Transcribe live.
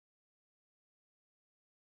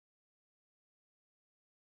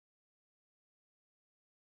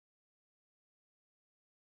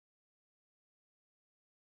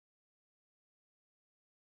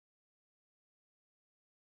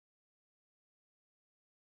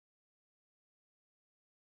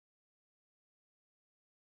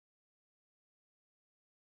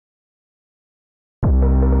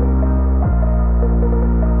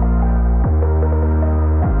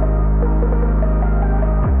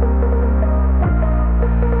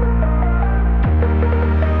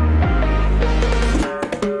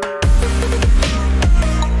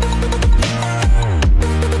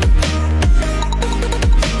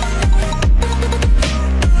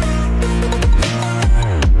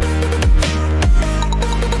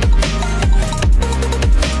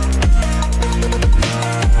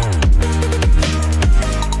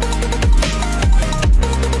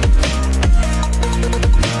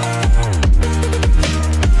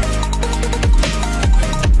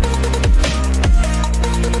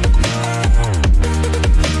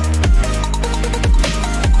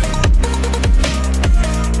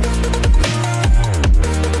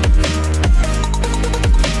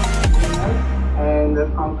the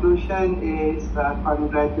conclusion is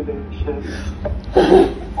congratulations.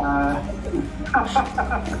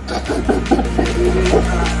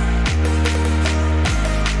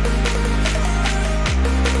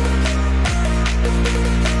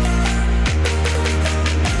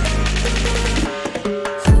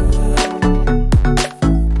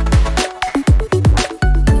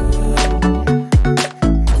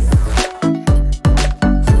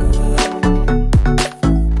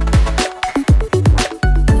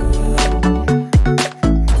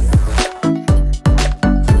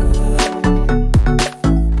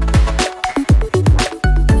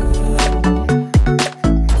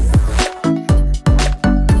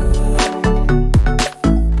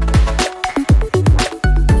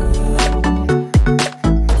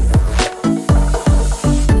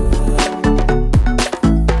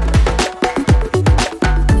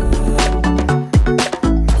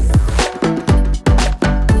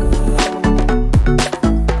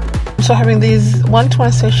 So having this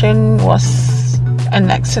one-to-one session was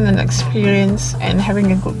an excellent experience, and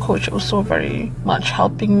having a good coach also very much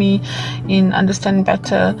helping me in understanding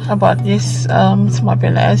better about this smart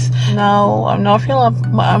PLS. Now I feel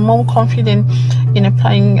I'm more confident in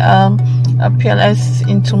applying PLS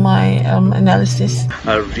into my analysis.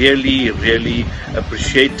 I really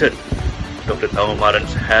appreciated Dr.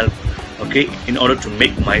 Thawamaran's help, in order to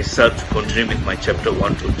make myself continue with my chapter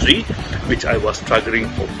 1 to 3, which I was struggling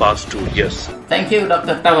for past 2 years. Thank you,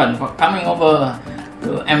 Dr. Tawan, for coming over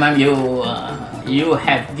to MMU. You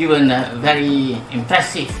have given a very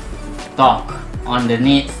impressive talk on the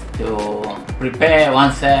need to prepare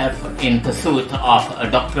oneself in pursuit of a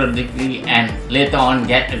doctoral degree and later on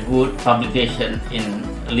get a good publication in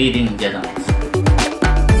leading journals.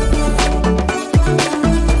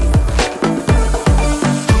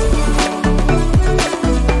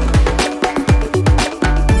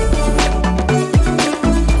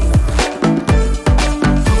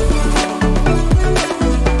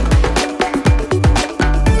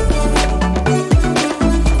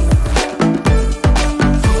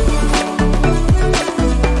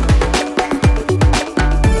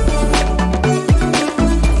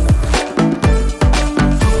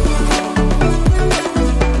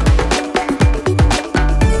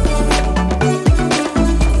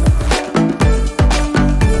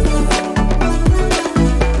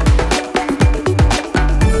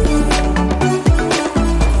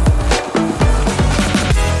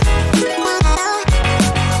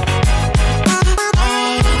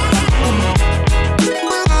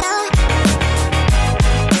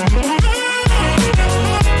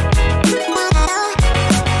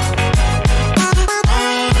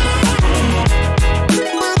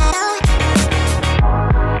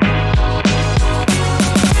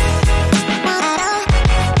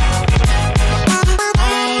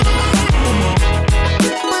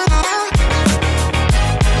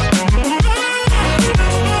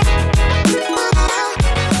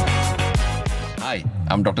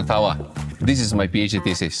 I'm Dr. Thawa. This is my PhD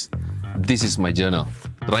thesis. This is my journal.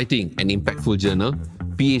 Writing an impactful journal,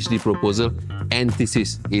 PhD proposal, and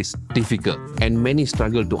thesis is difficult, and many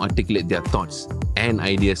struggle to articulate their thoughts and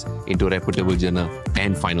ideas into a reputable journal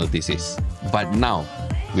and final thesis. But now,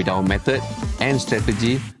 with our method and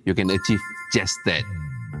strategy, you can achieve just that.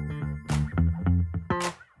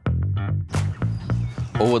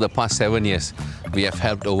 Over the past 7 years, we have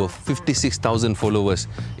helped over 56,000 followers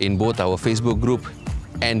in both our Facebook group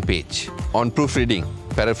and page on proofreading,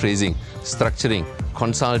 paraphrasing, structuring,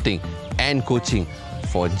 consulting, and coaching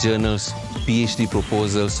for journals, PhD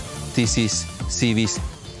proposals, theses, CVs,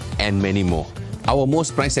 and many more. Our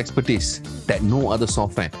most prized expertise that no other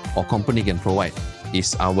software or company can provide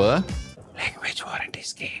is our language warranty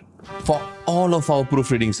scheme for all of our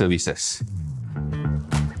proofreading services.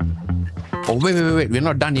 Oh, wait, we're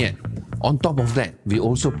not done yet. On top of that, we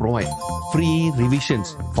also provide free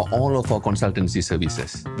revisions for all of our consultancy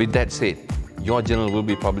services. With that said, your journal will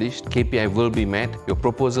be published, KPI will be met, your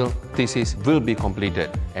proposal, thesis will be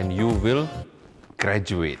completed, and you will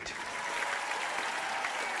graduate.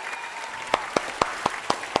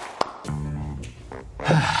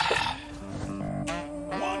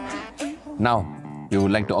 Now, we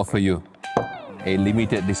would like to offer you a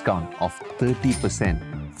limited discount of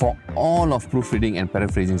 30% for all of proofreading and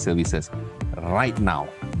paraphrasing services right now.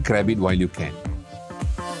 Grab it while you can.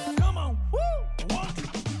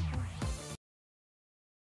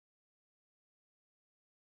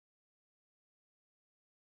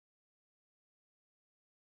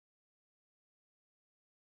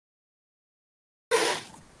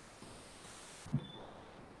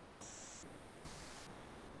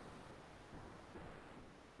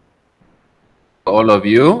 All of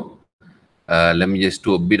you, Let me just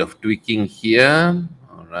do a bit of tweaking here.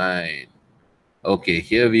 All right. Okay,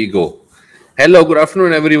 here we go. Hello, good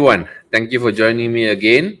afternoon, everyone. Thank you for joining me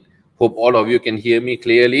again. Hope all of you can hear me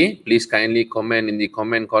clearly. Please kindly comment in the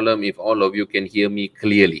comment column if all of you can hear me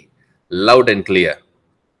clearly, loud and clear.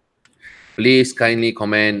 Please kindly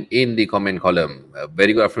comment in the comment column.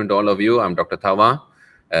 Very good afternoon to all of you. I'm Dr. Thawa.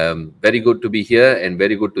 Very good to be here and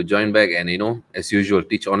very good to join back and, as usual,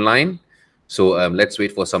 teach online. So let's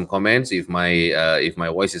wait for some comments if my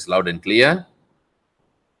voice is loud and clear.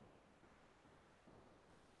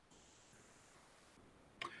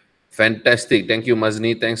 Fantastic. Thank you,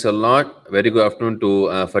 Mazni. Thanks a lot. Very good afternoon to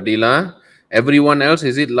Fadila. Everyone else,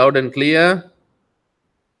 is it loud and clear?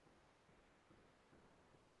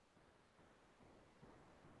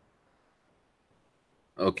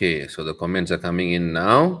 Okay, so the comments are coming in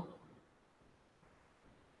now.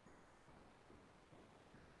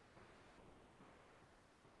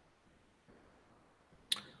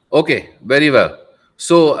 Okay, very well.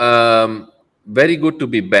 So, very good to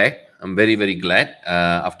be back. I'm very, very glad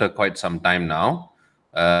after quite some time now.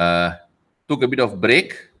 Took a bit of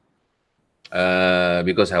break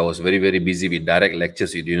because I was very, very busy with direct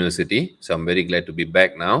lectures at university. So I'm very glad to be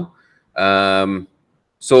back now.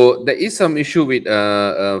 So there is some issue with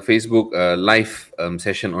Facebook live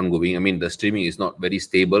session ongoing. I mean, the streaming is not very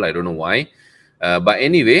stable. I don't know why. But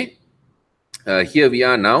anyway, here we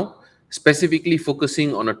are now, specifically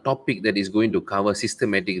focusing on a topic that is going to cover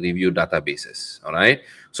systematic review databases. All right.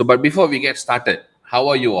 So, but before we get started, how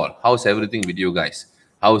are you all? How's everything with you guys?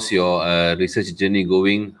 How's your research journey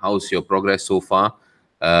going? How's your progress so far?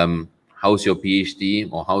 How's your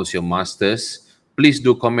PhD or how's your master's? Please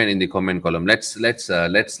do comment in the comment column. Let's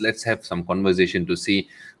have some conversation to see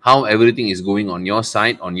how everything is going on your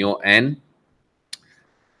side, on your end.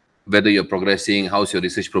 Whether you're progressing, how's your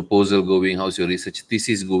research proposal going, how's your research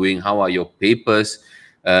thesis going, how are your papers?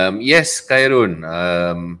 Yes,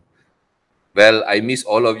 Khairun. Well, I miss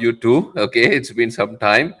all of you too. Okay, it's been some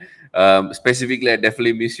time. Specifically, I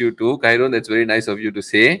definitely miss you too, Khairun. That's very nice of you to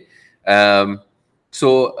say. Okay,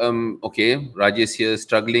 Rajesh here,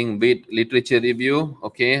 struggling with literature review.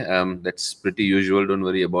 Okay, that's pretty usual. Don't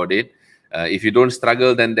worry about it. If you don't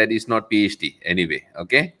struggle, then that is not PhD anyway.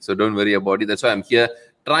 Okay, so don't worry about it. That's why I'm here,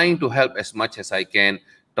 trying to help as much as I can,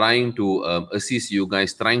 trying to assist you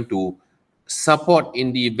guys, trying to support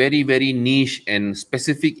in the very, very niche and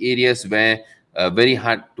specific areas where very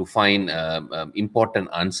hard to find important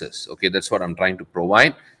answers. Okay, that's what I'm trying to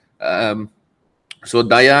provide. So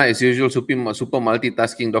Daya, as usual, super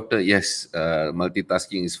multitasking doctor. Yes,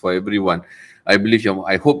 multitasking is for everyone. I believe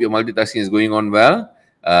I hope your multitasking is going on well.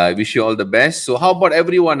 I wish you all the best. So how about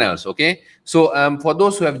everyone else? Okay. So for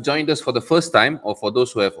those who have joined us for the first time, or for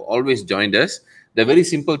those who have always joined us, the very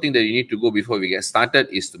simple thing that you need to go before we get started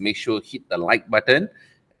is to make sure hit the like button.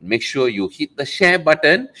 Make sure you hit the share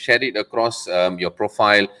button, share it across your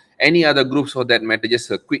profile, any other groups for that matter.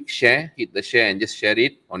 Just a quick share, hit the share and just share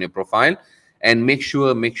it on your profile. And make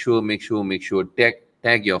sure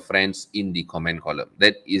tag your friends in the comment column.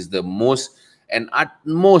 That is the most and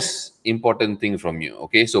utmost important thing from you.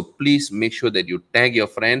 Okay, so please make sure that you tag your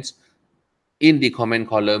friends in the comment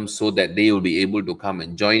column so that they will be able to come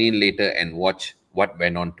and join in later and watch what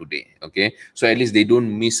went on today. Okay, so at least they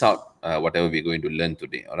don't miss out whatever we're going to learn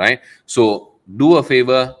today. All right, so do a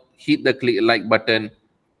favor, hit the like button,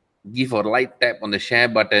 give a light tap on the share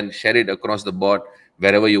button, share it across the board.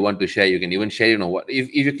 Wherever you want to share, you can even share,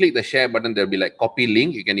 if you click the share button, there'll be like copy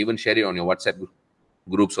link. You can even share it on your WhatsApp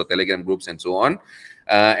groups or Telegram groups and so on.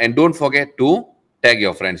 And don't forget to tag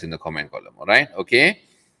your friends in the comment column. All right. Okay.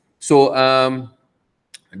 So,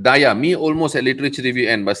 Daya, me almost at literature review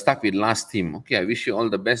end, but stuck with last theme. Okay. I wish you all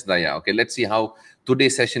the best, Daya. Okay. Let's see how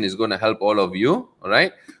today's session is going to help all of you. All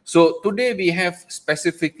right. So today we have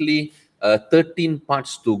specifically 13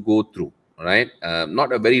 parts to go through. All right.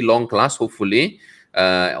 Not a very long class, hopefully.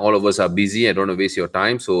 All of us are busy. I don't want to waste your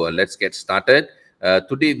time. So let's get started.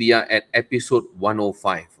 Today we are at episode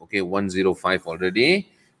 105. Okay, 105 already.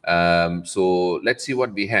 So let's see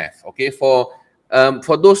what we have. Okay, for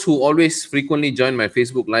those who always frequently join my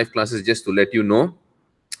Facebook live classes, just to let you know,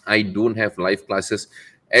 I don't have live classes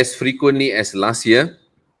as frequently as last year,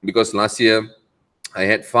 because last year I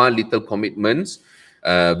had far little commitments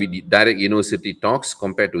with the direct university talks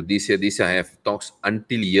compared to this year. This year I have talks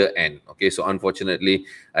until year end. Okay, so unfortunately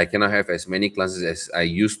I cannot have as many classes as I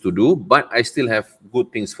used to do, but I still have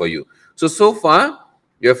good things for you. So far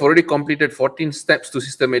you have already completed 14 steps to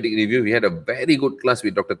systematic review. We had a very good class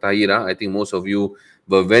with Dr. Tahira. I think most of you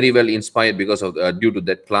were very well inspired because of due to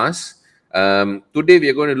that class. Today we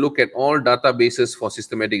are going to look at all databases for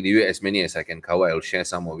systematic review, as many as I can cover. I'll share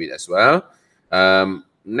some of it as well.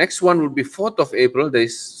 Next one would be 4th of April. There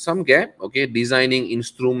is some gap, okay, designing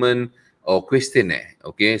instrument or questionnaire,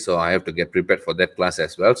 okay. So I have to get prepared for that class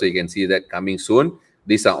as well. So you can see that coming soon.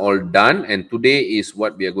 These are all done, and today is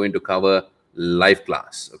what we are going to cover live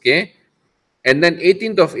class, okay. And then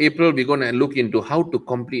 18th of April, we're going to look into how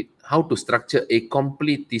to structure a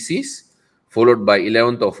complete thesis, followed by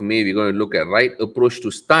 11th of May, we're going to look at right approach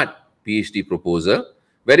to start PhD proposal.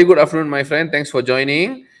 Very good afternoon, my friend. Thanks for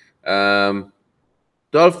joining. 12th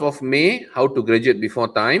of May, how to graduate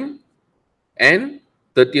before time. And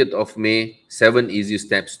 30th of May, 7 easy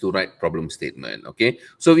steps to write problem statement. Okay,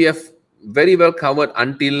 so we have very well covered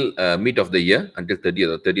until mid of the year, until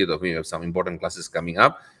 30th of May. We have some important classes coming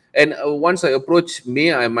up. And once I approach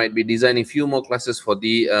May, I might be designing a few more classes for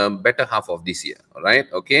the better half of this year. All right,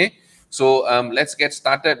 okay. So let's get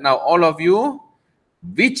started now. All of you,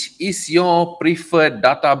 which is your preferred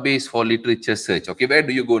database for literature search? Okay, where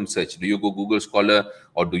do you go and search? Do you go Google Scholar,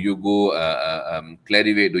 or do you go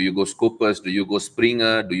Clarivate? Do you go Scopus? Do you go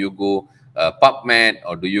Springer? Do you go PubMed,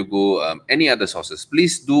 or do you go any other sources?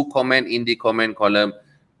 Please do comment in the comment column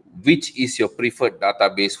which is your preferred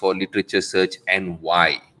database for literature search and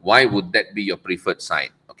why. Why would that be your preferred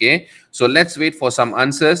site? Okay, so let's wait for some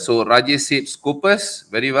answers. So Rajesh said Scopus,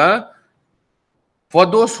 very well. For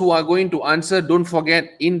those who are going to answer, don't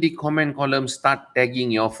forget in the comment column, start tagging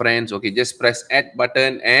your friends. Okay, just press add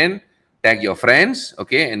button and tag your friends.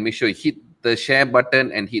 Okay, and make sure you hit the share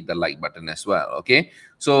button and hit the like button as well. Okay,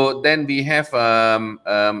 so then we have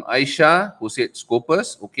Aisha who said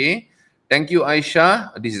Scopus. Okay, thank you,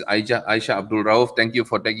 Aisha. This is Aisha Abdul Rauf. Thank you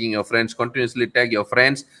for tagging your friends. Continuously tag your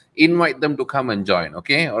friends. Invite them to come and join.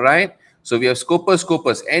 Okay, all right. So we have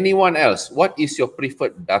Scopus. Anyone else? What is your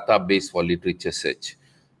preferred database for literature search?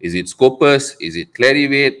 Is it Scopus? Is it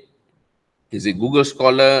Clarivate? Is it Google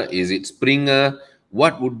Scholar? Is it Springer?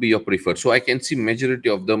 What would be your preferred? So I can see majority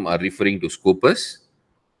of them are referring to Scopus,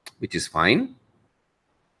 which is fine.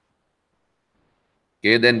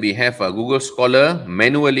 Okay, then we have Google Scholar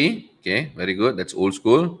manually. Okay, very good. That's old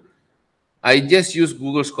school. I just use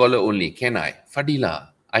Google Scholar only. Can I? Fadila,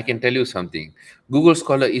 I can tell you something. Google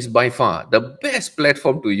Scholar is by far the best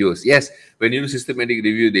platform to use. Yes, when you do systematic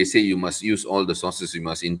review, they say you must use all the sources. You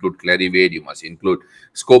must include Clarivate, you must include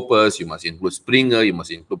Scopus, you must include Springer, you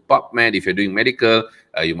must include PubMed. If you're doing medical,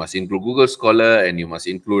 you must include Google Scholar, and you must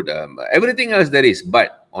include everything else there is.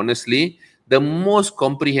 But honestly, the most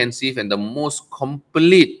comprehensive and the most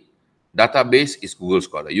complete database is Google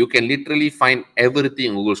Scholar. You can literally find everything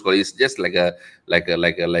in Google Scholar. It's just like a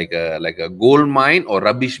gold mine or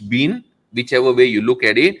rubbish bin. Whichever way you look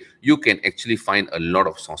at it, you can actually find a lot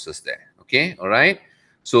of sources there. Okay, all right.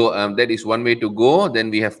 So that is one way to go. Then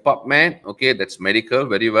we have PubMed. Okay, that's medical.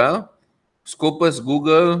 Very well. Scopus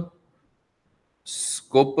Google,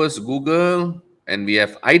 and we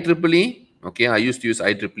have IEEE. Okay, I used to use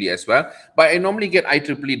IEEE as well, but I normally get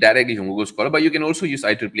IEEE directly from Google Scholar, but you can also use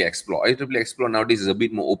IEEE Explore. IEEE Explore nowadays is a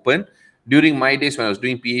bit more open. During my days when I was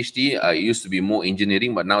doing PhD, it used to be more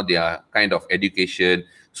engineering, but now they are kind of education,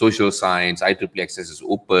 social science. IEEE Access is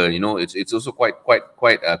open. You know, it's also quite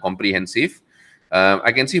comprehensive.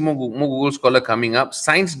 I can see more Google Scholar coming up.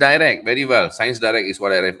 Science Direct, very well. Science Direct is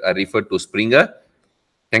what I referred to Springer.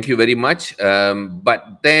 Thank you very much.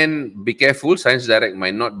 But then be careful. Science Direct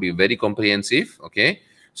might not be very comprehensive. Okay,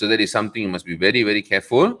 so that is something you must be very, very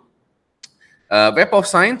careful. Web of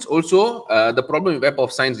Science also. The problem with Web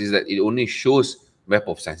of Science is that it only shows Web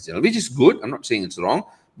of Science journal, which is good. I'm not saying it's wrong,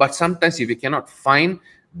 but sometimes if you cannot find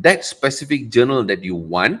that specific journal that you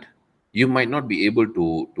want, you might not be able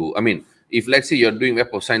to. I mean, if let's say you're doing Web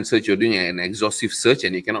of Science search, you're doing an exhaustive search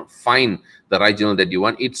and you cannot find the right journal that you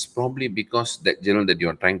want, it's probably because that journal that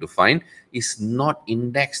you're trying to find is not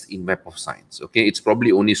indexed in Web of Science. Okay, it's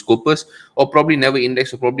probably only Scopus, or probably never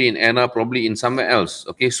indexed, or probably in ERA, probably in somewhere else.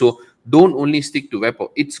 Okay, so don't only stick to Web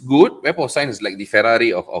of. It's good. Web of Science is like the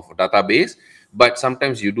Ferrari of database, but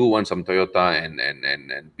sometimes you do want some Toyota and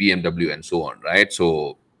BMW and so on, right?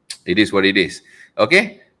 So it is what it is.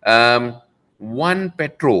 Okay. One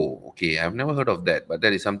Petro. Okay, I've never heard of that, but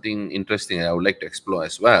that is something interesting I would like to explore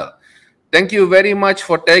as well. Thank you very much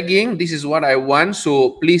for tagging. This is what I want.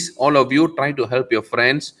 So please, all of you, try to help your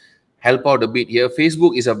friends, help out a bit here.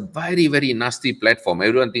 Facebook is a very, very nasty platform.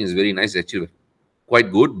 Everyone thinks it's very nice, actually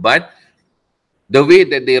quite good, but the way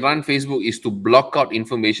that they run Facebook is to block out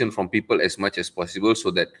information from people as much as possible,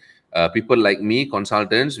 so that people like me,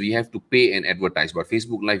 consultants, we have to pay and advertise. But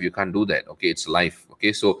Facebook Live, you can't do that. Okay, it's live.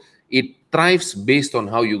 Okay, so it thrives based on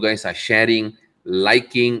how you guys are sharing,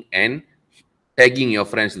 liking, and tagging your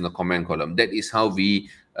friends in the comment column. That is how we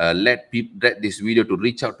let this video to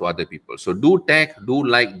reach out to other people. So do tag, do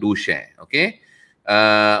like, do share. Okay.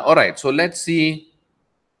 All right. So let's see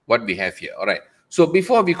what we have here. All right. So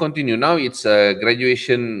before we continue, now it's a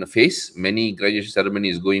graduation phase. Many graduation ceremony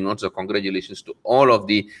is going on. So congratulations to all of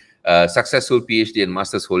the successful PhD and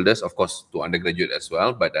master's holders, of course, to undergraduate as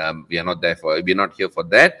well. But we're not here for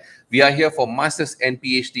that. We are here for master's and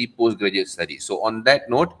PhD postgraduate studies. So on that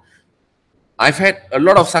note, I've had a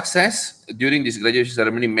lot of success during this graduation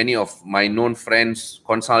ceremony. Many of my known friends,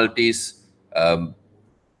 consultees,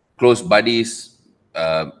 close buddies,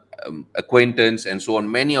 acquaintance, and so on.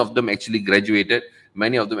 Many of them actually graduated.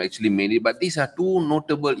 Many of them actually made it. But these are two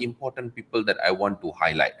notable, important people that I want to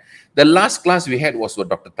highlight. The last class we had was with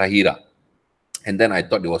Dr. Tahira. And then I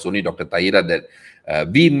thought it was only Dr. Tahira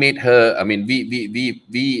that we made her, I mean,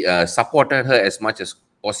 we supported her as much as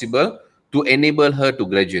possible to enable her to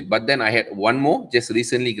graduate. But then I had one more, just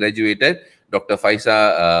recently graduated, Dr.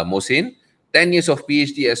 Faisa Mohsin, 10 years of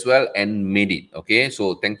PhD as well, and made it. Okay,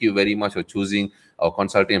 so thank you very much for choosing our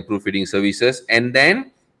consulting and proofreading services. And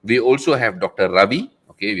then we also have Dr. Ravi.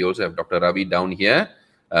 Okay, we also have Dr. Ravi down here,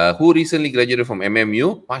 who recently graduated from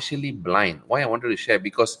MMU, partially blind. Why I wanted to share?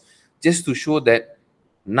 Because just to show that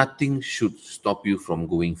nothing should stop you from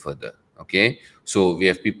going further. Okay, so we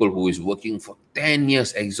have people who is working for 10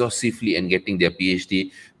 years exhaustively and getting their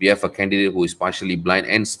PhD. We have a candidate who is partially blind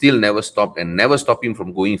and still never stopped and never stop him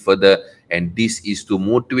from going further. And this is to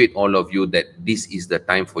motivate all of you that this is the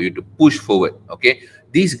time for you to push forward. Okay,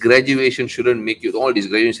 this graduation shouldn't make you, all these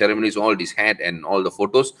graduation ceremonies, all this hat and all the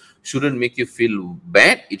photos shouldn't make you feel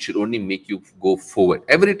bad. It should only make you go forward.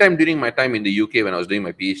 Every time during my time in the UK when I was doing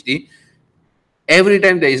my PhD, every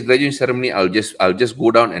time there is graduation ceremony, I'll just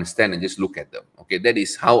go down and stand and just look at them. Okay, that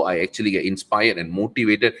is how I actually get inspired and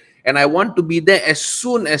motivated. And I want to be there as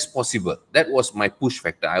soon as possible. That was my push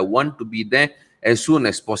factor. I want to be there as soon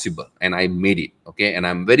as possible. And I made it. Okay, and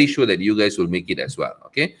I'm very sure that you guys will make it as well.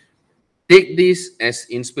 Okay, take this as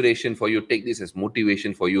inspiration for you. Take this as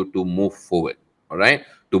motivation for you to move forward. All right,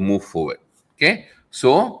 to move forward. Okay,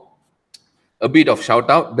 so a bit of shout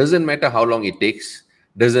out. Doesn't matter how long it takes.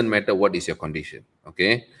 Doesn't matter what is your condition,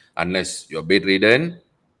 okay? Unless you're bedridden,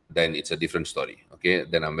 then it's a different story, okay?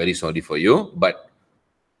 Then I'm very sorry for you, but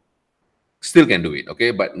still can do it,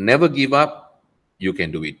 okay? But never give up. You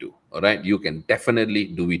can do it too, all right? You can definitely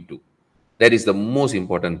do it too. That is the most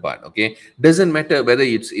important part, okay? Doesn't matter whether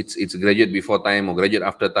it's graduate before time or graduate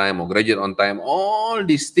after time or graduate on time. All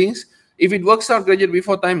these things, if it works out graduate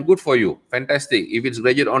before time, good for you, fantastic. If it's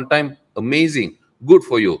graduate on time, amazing, good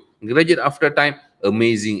for you. Graduate after time,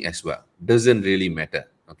 amazing as well. Doesn't really matter.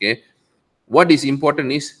 Okay, what is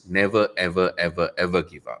important is never ever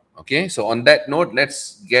give up. Okay, so on that note,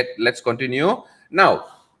 let's continue now.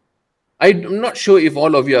 I'm not sure if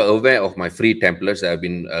all of you are aware of my free templates that I've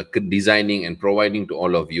been designing and providing to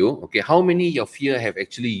all of you. Okay, how many of you have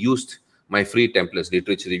actually used my free templates?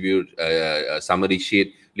 Literature review summary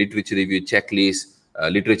sheet, literature review checklist,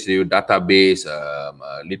 literature review database,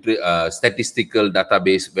 statistical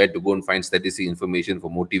database, where to go and find statistical information for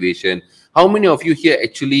motivation. How many of you here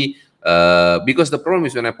actually, because the problem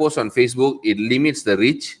is when I post on Facebook, it limits the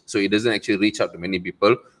reach, so it doesn't actually reach out to many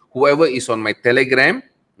people. Whoever is on my Telegram,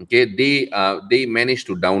 okay, they managed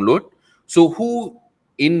to download. So who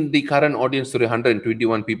in the current audience,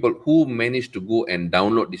 321 people, who managed to go and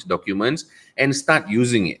download these documents and start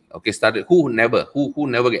using it? Okay, who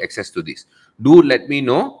never get access to this? Do let me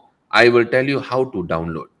know. I will tell you how to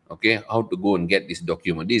download. Okay, how to go and get this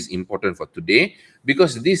document. This is important for today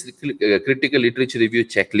because this critical literature review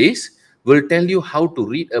checklist will tell you how to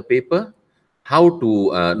read a paper, how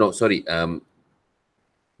to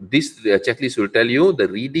this checklist will tell you the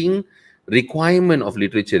reading requirement of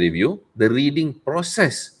literature review, the reading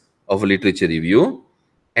process of a literature review,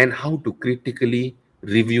 and how to critically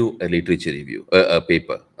review a literature review, a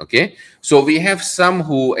paper. Okay, so we have some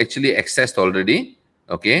who actually accessed already.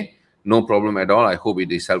 Okay, no problem at all. I hope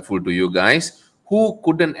it is helpful to you guys. Who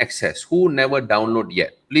couldn't access, who never download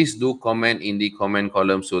yet, please do comment in the comment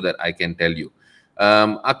column so that I can tell you.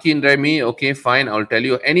 Akin Remy, okay, fine, I'll tell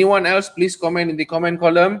you. Anyone else, please comment in the comment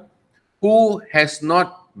column who has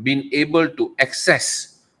not been able to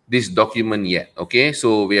access this document yet. Okay,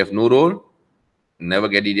 so we have Nurul, never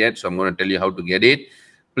get it yet, so I'm going to tell you how to get it.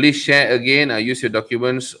 Please share again, use your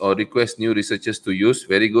documents or request new researchers to use.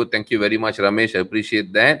 Very good, thank you very much, Ramesh, I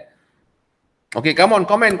appreciate that. Okay, come on,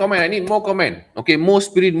 comment, I need more comment. Okay, more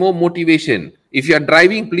spirit, more motivation. If you are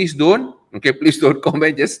driving, please don't. Okay, please don't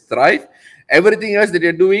comment, just drive. Everything else that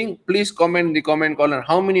you're doing, please comment in the comment column.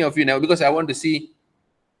 How many of you now? Because I want to see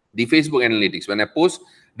the Facebook analytics. When I post,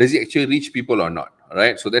 does it actually reach people or not? All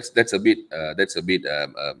right, so that's a bit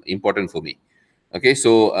important for me. Okay,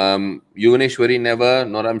 so Yuneshwari never,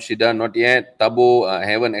 Noram Shida not yet, Tabo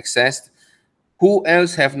haven't accessed. Who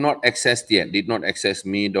else have not accessed yet? Did not access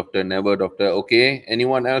me, Doctor, never, Doctor. Okay,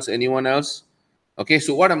 anyone else? Anyone else? Okay,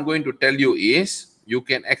 so what I'm going to tell you is you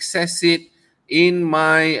can access it in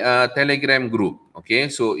my Telegram group. Okay,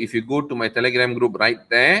 so if you go to my Telegram group right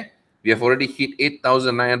there, we have already hit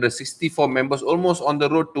 8,964 members, almost on the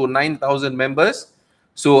road to 9,000 members.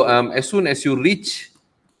 So as soon as you reach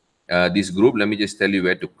this group, let me just tell you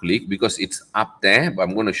where to click because it's up there, but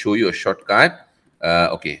I'm going to show you a shortcut.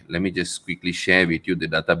 Okay, let me just quickly share with you the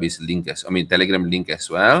database link, Telegram link as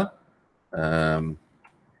well.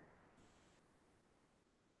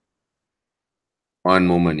 One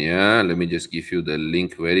moment, yeah. Let me just give you the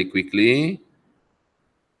link very quickly.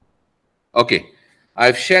 Okay,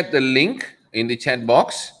 I've shared the link in the chat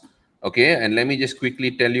box. Okay, and let me just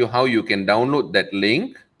quickly tell you how you can download that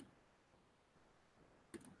link.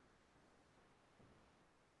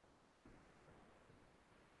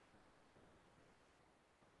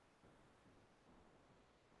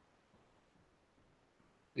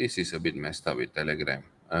 This is a bit messed up with Telegram,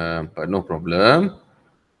 but no problem.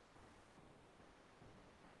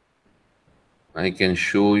 I can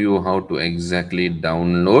show you how to exactly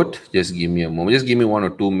download. Just give me a moment. Just give me 1 or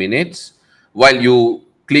 2 minutes while you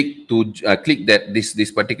click to click that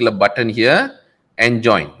this particular button here and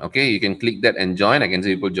join. Okay, you can click that and join. I can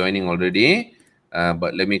see people joining already,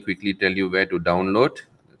 but let me quickly tell you where to download.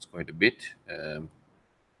 That's quite a bit.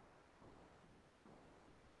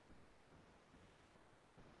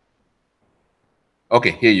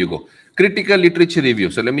 Okay, here you go. Critical literature review.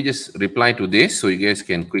 So let me just reply to this so you guys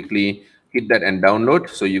can quickly hit that and download.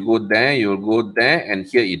 So you go there, you'll go there, and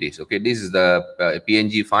here it is. Okay, this is the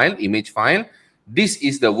PNG file, image file. This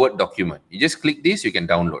is the Word document. You just click this, you can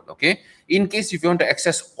download. Okay, in case if you want to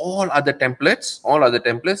access all other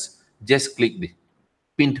templates, just click the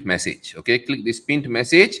pinned message. Okay, click this pinned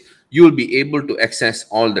message. You will be able to access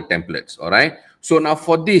all the templates. All right. So now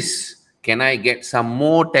for this, can I get some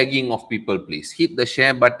more tagging of people, please? Hit the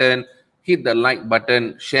share button, hit the like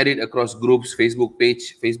button, share it across groups, Facebook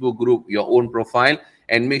page, Facebook group, your own profile,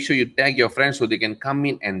 and make sure you tag your friends so they can come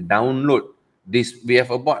in and download this. We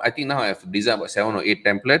have about, I think now I have designed about 7 or 8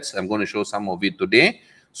 templates. I'm going to show some of it today.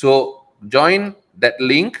 So join that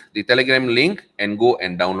link, the Telegram link, and go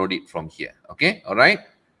and download it from here. Okay, all right.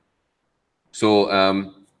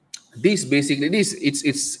 So this basically,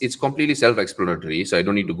 it's completely self-explanatory, so I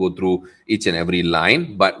don't need to go through each and every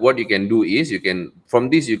line. But what you can do is you can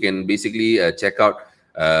basically check out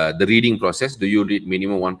the reading process. Do you read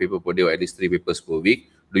minimum 1 paper per day or at least 3 papers per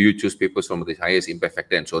week? Do you choose papers from the highest impact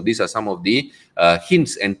factor? And so these are some of the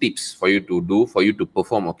hints and tips for you to do, for you to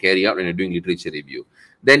perform or carry out when you're doing literature review.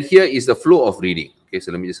 Then here is the flow of reading. Okay,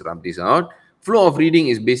 so let me just rub this out. Flow of reading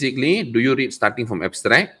is basically, do you read starting from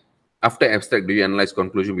abstract? After abstract, do you analyze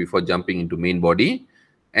conclusion before jumping into main body?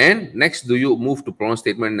 And next, do you move to problem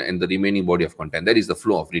statement and the remaining body of content? That is the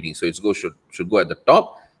flow of reading. So it's should go at the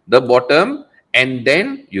top, the bottom, and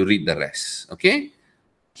then you read the rest. Okay.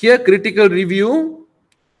 Here, critical review.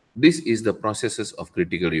 This is the processes of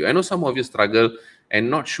critical review. I know some of you struggle and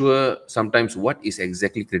not sure sometimes what is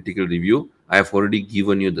exactly critical review. I have already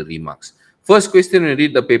given you the remarks. First question when you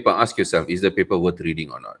read the paper, ask yourself, is the paper worth reading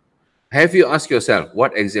or not? Have you asked yourself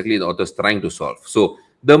what exactly the author is trying to solve? So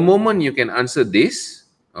the moment you can answer this,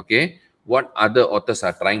 okay, what other authors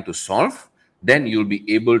are trying to solve, then you'll be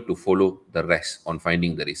able to follow the rest on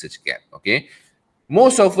finding the research gap. Okay,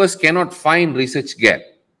 most of us cannot find research gap.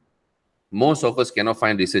 Most of us cannot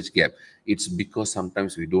find research gap. It's because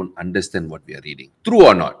sometimes we don't understand what we are reading. True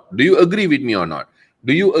or not? Do you agree with me or not?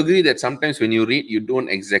 Do you agree that sometimes when you read, you don't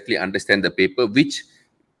exactly understand the paper, which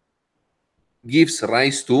gives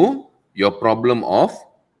rise to your problem of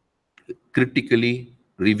critically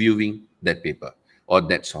reviewing that paper or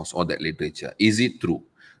that source or that literature? Is it true?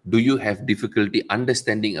 Do you have difficulty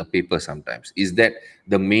understanding a paper sometimes? Is that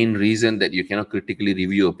the main reason that you cannot critically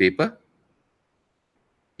review a paper?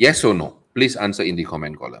 Yes or no? Please answer in the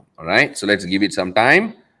comment column. All right, so let's give it some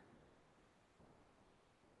time.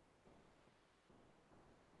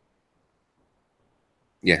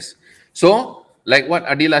 Yes. So like what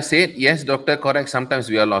Adila said, yes, doctor, correct. Sometimes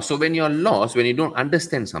we are lost. So when you're lost, when you don't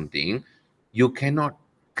understand something, you cannot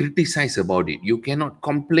criticize about it. You cannot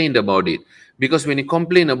complain about it. Because when you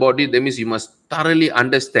complain about it, that means you must thoroughly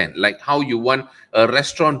understand, like how you want a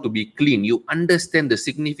restaurant to be clean. You understand the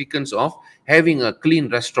significance of having a clean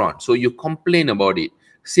restaurant. So you complain about it.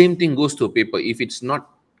 Same thing goes to a paper. If it's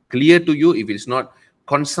not clear to you, if it's not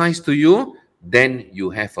concise to you, then you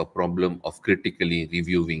have a problem of critically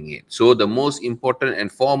reviewing it. So the most important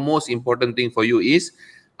and foremost important thing for you is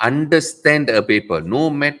understand a paper. No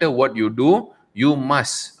matter what you do, you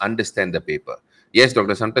must understand the paper. Yes,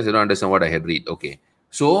 doctor, sometimes I don't understand what I have read. Okay.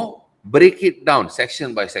 So break it down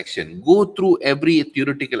section by section. Go through every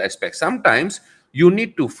theoretical aspect. Sometimes you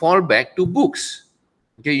need to fall back to books.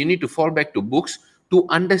 Okay, you need to fall back to books to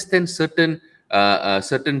understand certain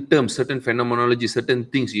certain terms, certain phenomenology, certain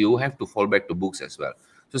things. You have to fall back to books as well.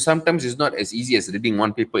 So sometimes it's not as easy as reading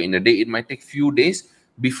one paper in a day. It might take few days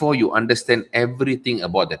before you understand everything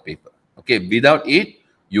about that paper. Okay, without it,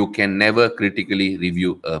 you can never critically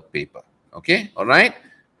review a paper. Okay, all right.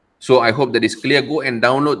 So I hope that is clear. Go and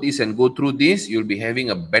download this and go through this. You'll be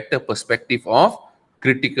having a better perspective of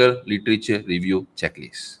critical literature review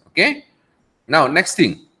checklist. Okay. Now, next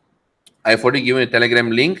thing, I've already given a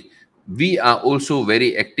Telegram link. We are also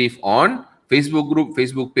very active on Facebook group,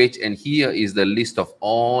 Facebook page, and here is the list of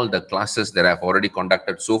all the classes that I've already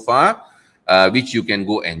conducted so far, which you can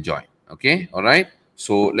go and join. Okay, all right.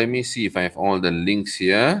 So let me see if I have all the links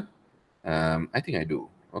here. I think I do.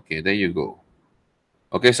 Okay, there you go.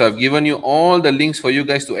 Okay, so I've given you all the links for you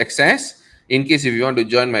guys to access. In case if you want to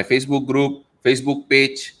join my Facebook group, Facebook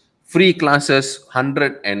page, free classes,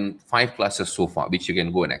 105 classes so far, which you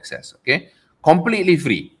can go and access. Okay, completely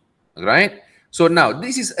free. Right. So now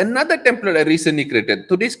this is another template I recently created.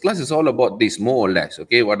 Today's class is all about this, more or less.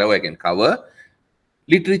 Okay, whatever I can cover.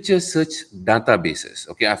 Literature search databases.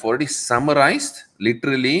 Okay, I've already summarized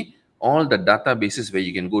literally all the databases where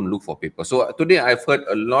you can go and look for papers. So today I've heard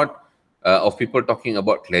a lot of people talking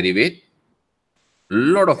about Clarivate. A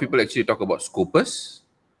lot of people actually talk about Scopus.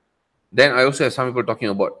 Then I also have some people talking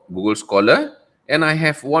about Google Scholar. And I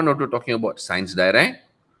have one or two talking about Science Direct.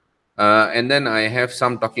 And then I have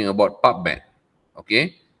some talking about PubMed.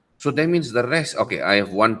 Okay. So that means the rest. Okay, I have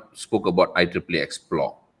one spoke about IEEE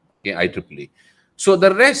Explore. Okay, IEEE. So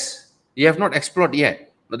the rest you have not explored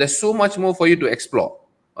yet. Now, there's so much more for you to explore.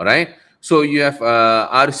 All right. So you have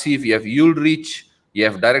RCIV, you have Ulrich, you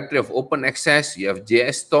have Directory of Open Access, you have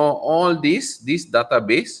JSTOR, all these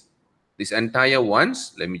database, this entire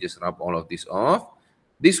ones. Let me just rub all of this off.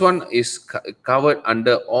 This one is covered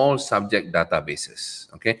under all subject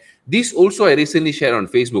databases. Okay. This also I recently shared on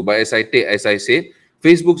Facebook, but as I said,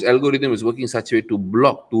 Facebook's algorithm is working such a way to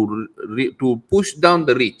block, to push down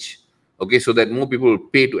the reach. Okay, so that more people will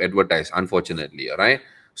pay to advertise, unfortunately. All right.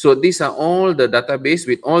 So these are all the database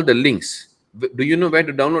with all the links. Do you know where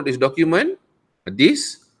to download this document?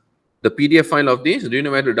 This, the PDF file of this. Do you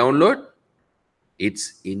know where to download?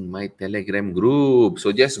 It's in my Telegram group.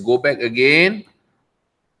 So just go back again.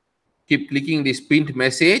 Keep clicking this pinned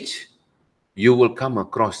message. You will come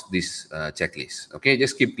across this checklist. Okay,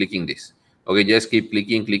 just keep clicking this. Okay, just keep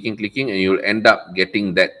clicking, and you'll end up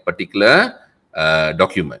getting that particular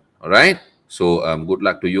document. All right. So good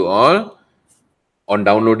luck to you all on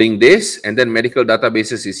downloading this. And then medical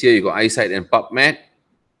databases is here. You got iSight and PubMed.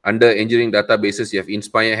 Under engineering databases, you have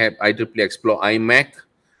Inspire, HAP, IEEE Explore, IMAC.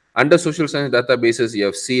 Under social science databases, you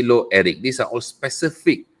have CELO, ERIC. These are all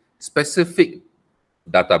specific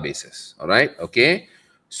databases. All right. Okay.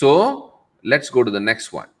 So let's go to the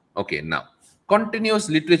next one. Okay. Now, continuous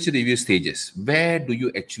literature review stages. Where do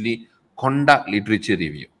you actually conduct literature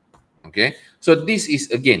review? Okay. So this is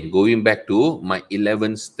again going back to my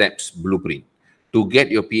 11 steps blueprint to get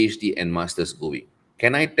your PhD and master's going.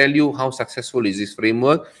 Can I tell you how successful is this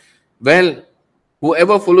framework? Well,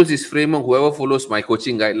 whoever follows this framework, whoever follows my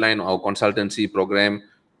coaching guideline or consultancy program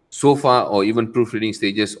so far, or even proofreading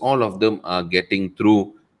stages, all of them are getting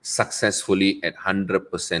through successfully at 100%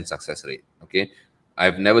 success rate. Okay.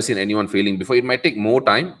 I've never seen anyone failing before. It might take more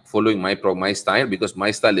time following my style, because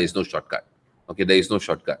my style, there is no shortcut. Okay. There is no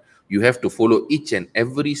shortcut. You have to follow each and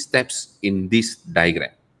every steps in this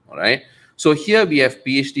diagram. All right. So here we have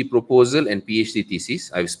PhD proposal and PhD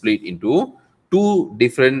thesis. I've split into two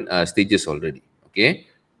different stages already. Okay.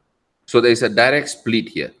 So there is a direct split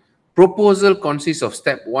here. Proposal consists of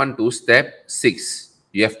step 1 to step 6.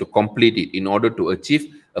 You have to complete it in order to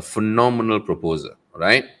achieve a phenomenal proposal.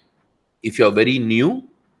 Right. If you're very new,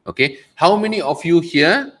 okay, how many of you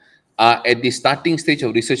here are at the starting stage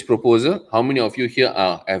of research proposal? How many of you here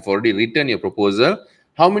have already written your proposal?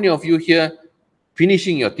 How many of you here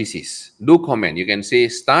finishing your thesis? Do comment. You can say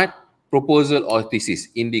start, proposal, or thesis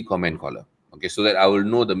in the comment column. Okay, so that I will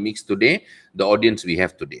know the mix today, the audience we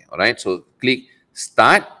have today. All right, so click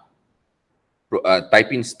start,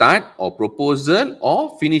 type in start or proposal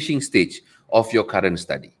or finishing stage of your current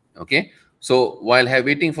study. Okay, so while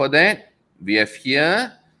waiting for that, we have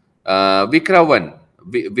here Virak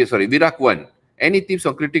 1 Any tips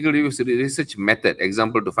on critical review research method?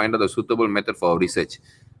 Example, to find out the suitable method for our research.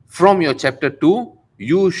 From your chapter 2,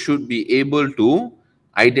 you should be able to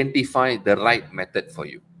identify the right method for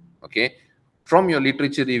you. Okay. From your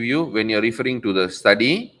literature review, when you're referring to the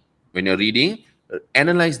study, when you're reading,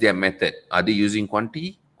 analyze their method. Are they using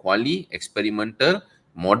quanti, quali, experimental,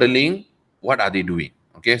 modeling? What are they doing?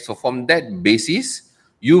 Okay. So from that basis,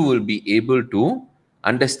 you will be able to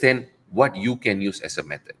understand what you can use as a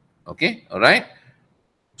method. Okay. All right.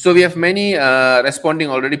 So we have many responding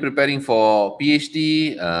already, preparing for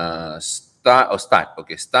PhD, start.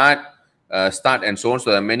 Okay, start, and so on. So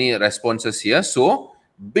there are many responses here. So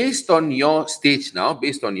based on your stage now,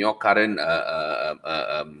 based on your current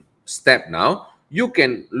step now, you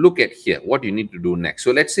can look at here what you need to do next.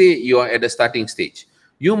 So let's say you are at the starting stage.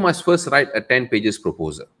 You must first write a 10 pages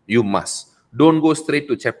proposal. You must. Don't go straight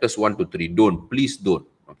to chapters 1 to 3. Don't. Please don't.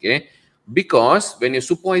 Okay. Because when your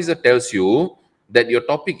supervisor tells you that your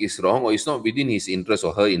topic is wrong or it's not within his interest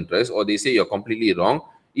or her interest, or they say you're completely wrong,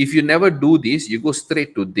 if you never do this, you go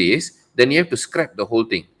straight to this, then you have to scrap the whole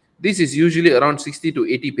thing. This is usually around 60 to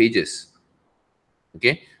 80 pages.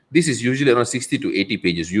 Okay. This is usually around 60 to 80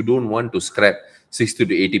 pages. You don't want to scrap 60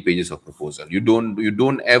 to 80 pages of proposal. You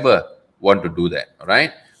don't ever want to do that. All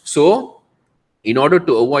right. So in order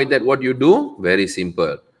to avoid that, what you do? Very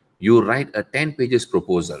simple. You write a 10 pages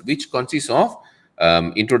proposal, which consists of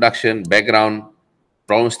introduction, background,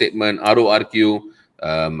 problem statement, RORQ,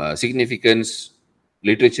 significance,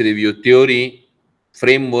 literature review, theory,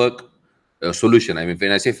 framework, solution. I mean,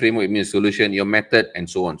 when I say framework, it means solution, your method, and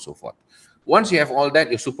so on and so forth. Once you have all that,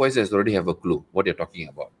 your supervisors already have a clue what you're talking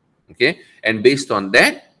about. Okay. And based on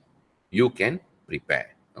that, you can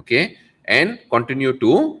prepare. Okay. And continue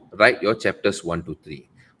to write your chapters 1 to 3.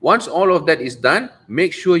 Once all of that is done,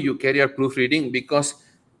 make sure you carry out proofreading, because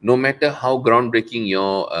no matter how groundbreaking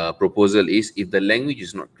your proposal is, if the language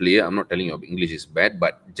is not clear, I'm not telling you English is bad,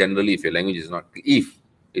 but generally if your language is not, if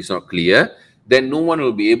it's not clear, then no one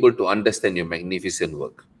will be able to understand your magnificent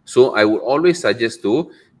work. So I would always suggest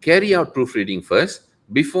to carry out proofreading first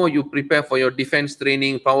before you prepare for your defense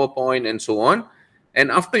training, PowerPoint, and so on. And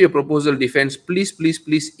after your proposal defense,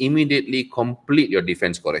 please immediately complete your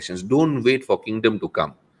defense corrections. Don't wait for kingdom to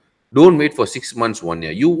come. Don't wait for 6 months, 1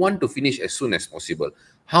 year. You want to finish as soon as possible.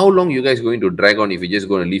 How long you guys going to drag on if you're just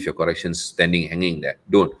going to leave your corrections standing, hanging there?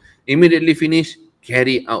 Don't. Immediately finish,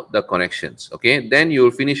 carry out the corrections. Okay, then you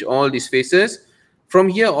will finish all these phases. From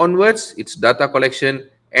here onwards, it's data collection,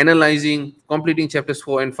 analyzing, completing chapters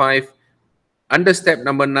 4 and 5. Under step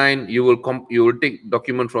number 9, you will take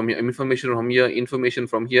document from here, information from here, information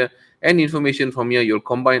from here, and information from here. You'll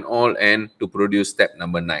combine all and to produce step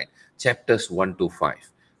number 9, chapters 1 to 5.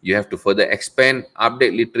 You have to further expand,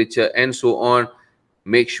 update literature, and so on.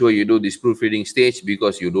 Make sure you do this proofreading stage,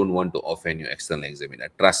 because you don't want to offend your external examiner.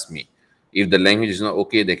 Trust me. If the language is not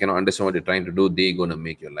okay, they cannot understand what you're trying to do, they're going to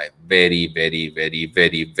make your life very, very, very,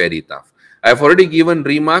 very, very tough. I've already given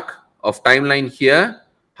remark of timeline here,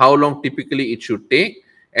 how long typically it should take,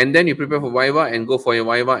 and then you prepare for Viva and go for your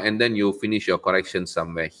Viva, and then you finish your correction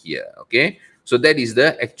somewhere here. Okay, so that is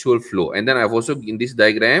the actual flow. And then I've also, in this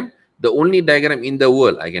diagram, the only diagram in the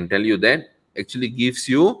world, I can tell you, that actually gives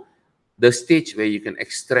you the stage where you can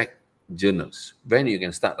extract journals, when you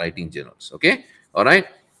can start writing journals. Okay, all right.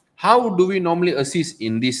 How do we normally assist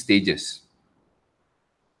in these stages?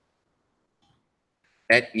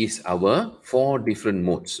 That is our 4 different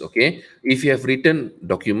modes. Okay, if you have written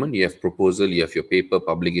document, you have proposal, you have your paper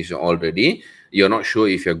publication already, you're not sure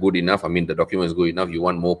if you're good enough, I mean the document is good enough, you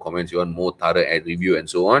want more comments, you want more thorough review, and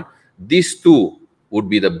so on, these 2 would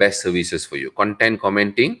be the best services for you. Content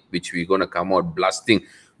commenting, which we're going to come out blasting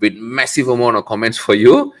with massive amount of comments for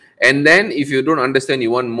you. And then if you don't understand,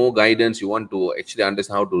 you want more guidance, you want to actually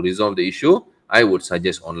understand how to resolve the issue, I would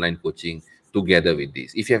suggest online coaching together with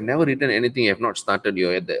this. If you have never written anything, you have not started,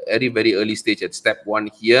 you're at the very, very early stage at step 1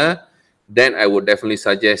 here, then I would definitely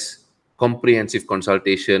suggest comprehensive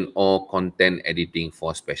consultation or content editing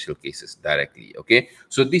for special cases directly. Okay,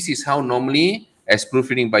 so this is how normally as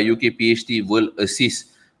Proofreading by UK PhD will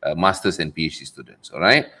assist masters and PhD students. All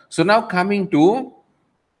right, so now coming to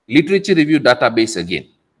literature review database again.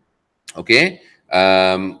 Okay,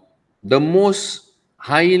 the most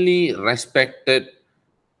highly respected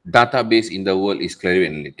database in the world is Clarivate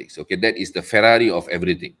Analytics. Okay, that is the Ferrari of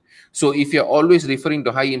everything. So if you're always referring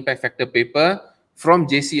to high impact factor paper from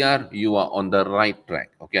JCR, you are on the right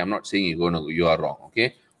track. Okay, I'm not saying you are wrong.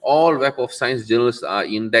 Okay, all Web of Science journals are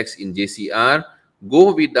indexed in JCR.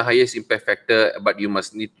 Go with the highest impact factor, but you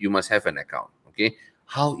must have an account. Okay,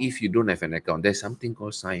 how if you don't have an account? There's something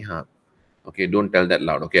called Sci-Hub. Okay, don't tell that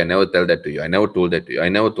loud. Okay, I never tell that to you. I never told that to you. I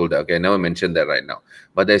never told that. Okay, I never mentioned that right now.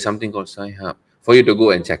 But there's something called Sci-Hub for you to go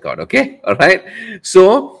and check out. Okay, all right.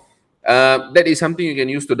 So that is something you can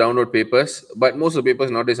use to download papers. But most of the papers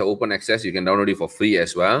nowadays are open access. You can download it for free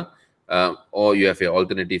as well. Or you have an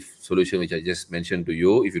alternative solution which I just mentioned to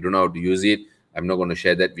you. If you don't know how to use it, I'm not going to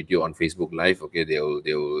share that with you on Facebook Live. Okay, they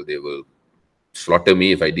will slaughter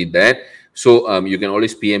me if I did that. So you can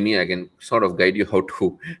always PM me. I can sort of guide you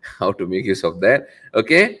how to make use of that.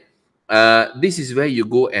 Okay, this is where you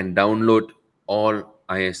go and download all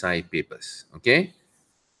ISI papers. Okay,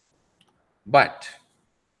 but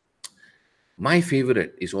my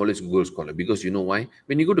favorite is always Google Scholar, because you know why?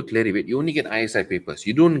 When you go to Clarivate, you only get ISI papers.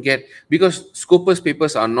 You don't get, because Scopus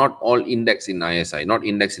papers are not all indexed in ISI, not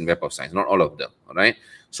indexed in Web of Science, not all of them. All right.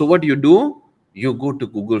 So what do? You go to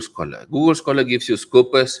Google Scholar. Google Scholar gives you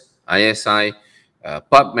Scopus, ISI,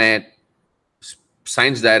 PubMed,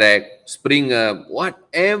 Science Direct, Springer,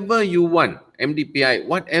 whatever you want, MDPI,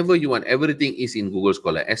 whatever you want, everything is in Google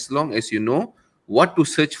Scholar, as long as you know what to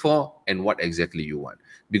search for and what exactly you want.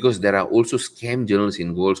 Because there are also scam journals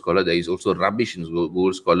in Google Scholar, there is also rubbish in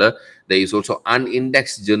Google Scholar, there is also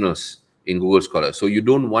unindexed journals in Google Scholar. So you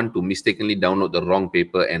don't want to mistakenly download the wrong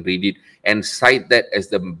paper and read it and cite that as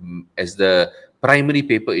the primary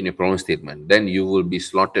paper in your problem statement. Then you will be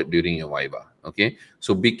slaughtered during your Viva. Okay,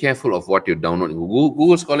 so be careful of what you download.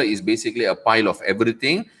 Google Scholar is basically a pile of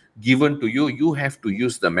everything given to you. You have to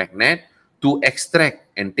use the magnet to extract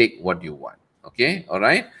and take what you want. Okay, all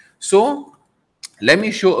right. So let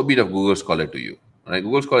me show a bit of Google Scholar to you. All right,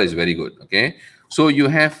 Google Scholar is very good. Okay, so you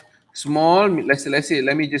have small, let's say,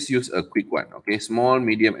 let me just use a quick one. Okay, small,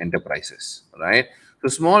 medium enterprises. All right, so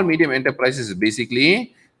small, medium enterprises is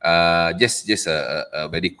basically just a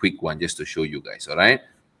very quick one, just to show you guys. All right,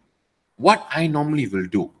 what I normally will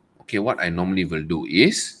do, okay, what I normally will do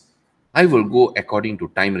is I will go according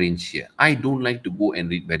to time range here. I don't like to go and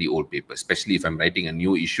read very old papers, especially if I'm writing a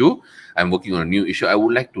new issue, I'm working on a new issue. I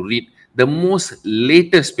would like to read the most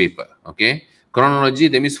latest paper. Okay, chronology,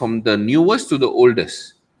 that means from the newest to the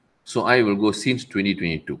oldest. So I will go since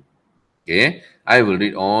 2022. Okay, I will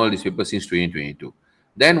read all these papers since 2022.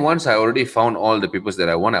 Then once I already found all the papers that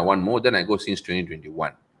I want more, then I go since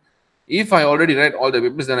 2021. If I already read all the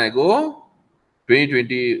papers, then I go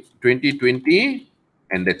 2020,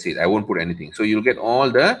 and that's it. I won't put anything. So you'll get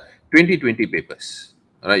all the 2020 papers.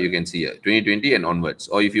 All right, you can see here 2020 and onwards.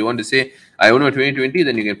 Or if you want to say I only know 2020,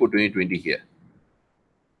 then you can put 2020 here.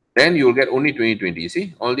 Then you'll get only 2020. You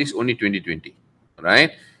see, all these only 2020. All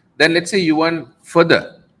right. Then let's say you want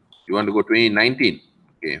further. You want to go 2019.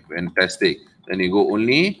 Okay, fantastic. Then you go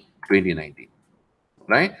only 2019.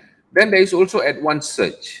 Right. Then there is also advanced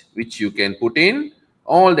search, which you can put in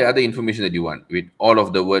all the other information that you want, with all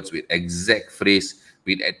of the words, with exact phrase,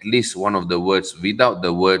 with at least one of the words, without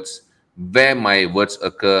the words, where my words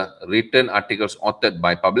occur, written articles authored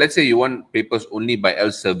by Let's say you want papers only by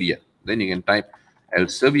Elsevier. Then you can type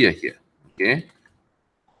Elsevier here. Okay.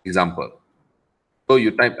 Example. So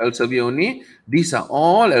you type Elsevier only. These are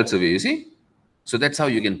all Elsevier, you see. So that's how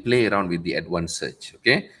you can play around with the advanced search.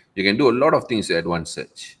 Okay. You can do a lot of things with advanced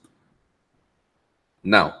search.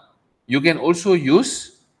 Now, you can also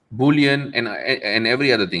use Boolean and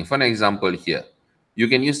every other thing. For an example here, you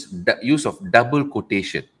can use the use of double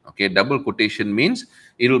quotation. Okay, double quotation means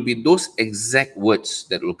it will be those exact words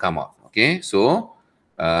that will come out. Okay, so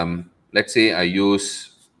let's say I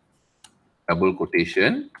use double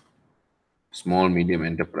quotation, small, medium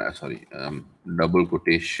enterprise, double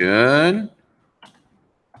quotation,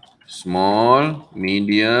 small,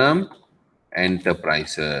 medium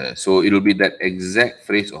enterprises. So it will be that exact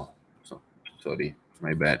phrase. Oh, sorry,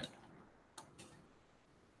 my bad.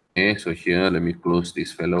 Okay, so here, let me close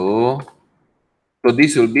this fellow. So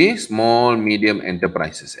this will be small, medium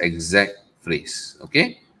enterprises, exact phrase.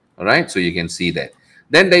 Okay, all right, so you can see that.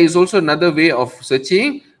 Then there is also another way of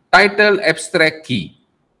searching, title abstract key.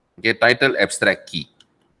 Okay, title abstract key.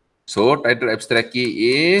 So title abstract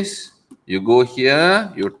key is, you go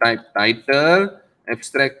here, you type title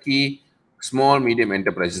abstract key, small, medium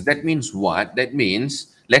enterprises. That means what? That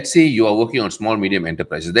means, let's say you are working on small, medium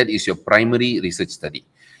enterprises. That is your primary research study.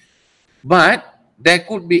 But there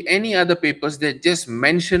could be any other papers that just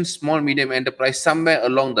mention small, medium enterprise somewhere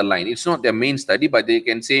along the line. It's not their main study, but they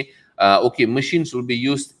can say, okay, machines will be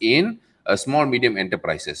used in small, medium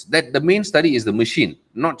enterprises. That the main study is the machine,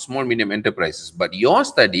 not small, medium enterprises. But your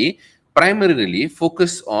study primarily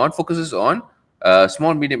focuses on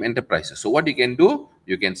small, medium enterprises. So what you can do,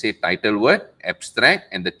 you can say title word,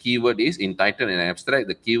 abstract, and the keyword is in title and abstract.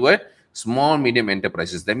 The keyword Small medium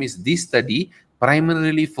enterprises. That means this study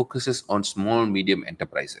primarily focuses on small medium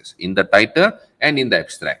enterprises in the title and in the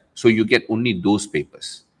abstract. So you get only those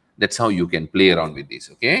papers. That's how you can play around with this.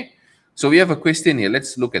 Okay. So we have a question here.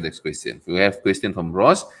 Let's look at this question. We have a question from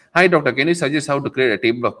Ross. Hi, doctor. Can you suggest how to create a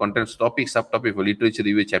table of contents, topic, subtopic for literature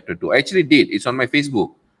review chapter 2? I actually did. It's on my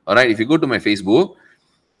Facebook. All right. If you go to my Facebook,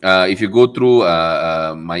 if you go through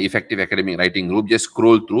my effective academic writing group, just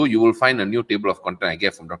scroll through, you will find a new table of content I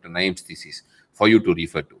get from Dr. Naeem's thesis for you to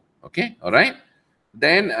refer to. Okay. All right.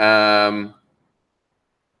 Then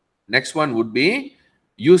next one would be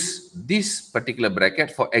use this particular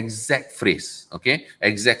bracket for exact phrase. Okay,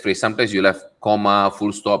 exact phrase. Sometimes you'll have comma,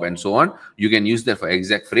 full stop, and so on. You can use that for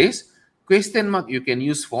exact phrase. Question mark you can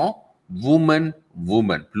use for woman,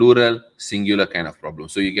 woman, plural, singular kind of problem.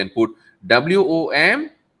 So you can put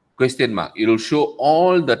WOM question mark. It will show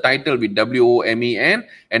all the title with WOMEN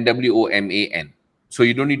and WOMAN. So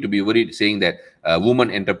you don't need to be worried saying that woman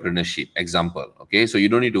entrepreneurship example. Okay, so you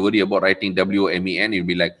don't need to worry about writing WOMEN. You'll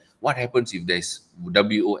be like, what happens if there's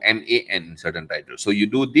WOMAN in certain titles? So you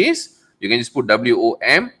do this, you can just put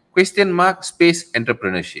WOM question mark space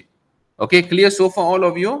entrepreneurship. Okay, clear so far all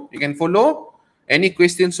of you? You can follow? Any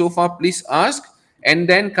questions so far, please ask. And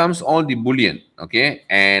then comes all the Boolean. Okay,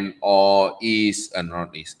 and or is and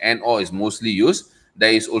not is. And or is mostly used.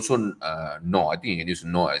 There is also no. I think you can use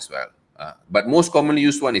no as well. But most commonly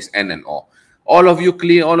used one is and or. All of you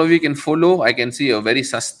clear? All of you can follow? I can see a very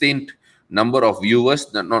sustained number of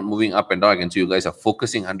viewers not moving up and down. I can see you guys are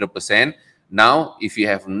focusing 100%. Now, if you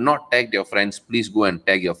have not tagged your friends, please go and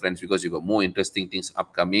tag your friends because you've got more interesting things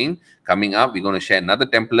coming up. We're going to share another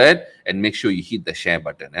template and make sure you hit the share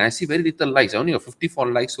button. And I see very little likes. I only have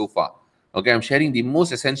 54 likes so far. Okay, I'm sharing the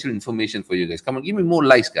most essential information for you guys. Come on, give me more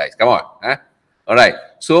likes, guys. Come on. Huh? All right.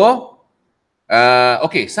 So,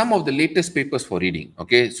 okay, some of the latest papers for reading.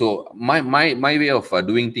 Okay, so my way of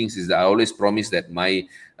doing things is that I always promise that my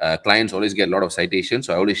clients always get a lot of citations.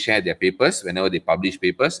 So I always share their papers whenever they publish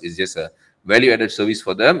papers. It's just a value-added service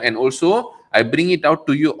for them. And also, I bring it out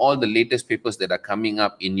to you all the latest papers that are coming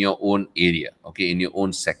up in your own area, okay, in your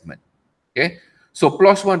own segment. Okay, so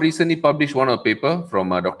PLOS One recently published one of paper from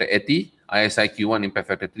Dr. Etty, ISI Q1 Impact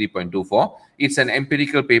Factor 3.24. It's an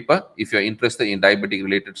empirical paper. If you're interested in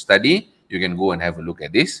diabetic-related study, you can go and have a look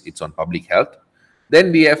at this. It's on public health.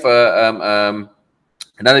 Then we have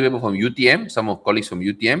another paper from UTM, some of colleagues from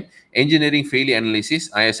UTM, Engineering Failure Analysis,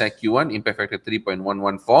 ISI Q1, Impact Factor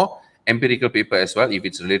 3.114, empirical paper as well. If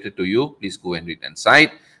it's related to you, please go and read and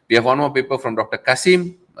cite. We have one more paper from Dr.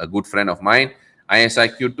 Kasim, a good friend of mine, ISI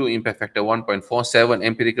Q2, Impact Factor 1.47,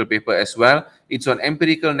 empirical paper as well. It's on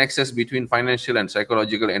empirical nexus between financial and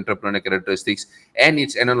psychological entrepreneur characteristics and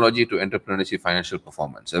its analogy to entrepreneurship financial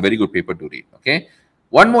performance. A very good paper to read, okay?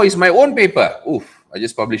 One more is my own paper. Oof, I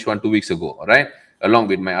just published one 2 weeks ago, all right? Along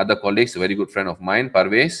with my other colleagues, a very good friend of mine,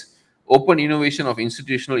 Parvez. Open innovation of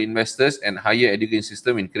institutional investors and higher education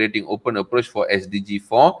system in creating open approach for SDG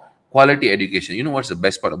 4 quality education. You know what's the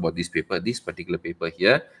best part about this paper? This particular paper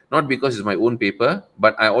here, not because it's my own paper,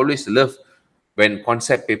 but I always love when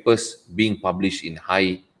concept papers being published in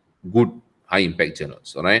good high impact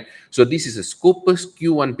journals. All right. So this is a Scopus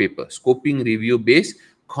Q1 paper, scoping review based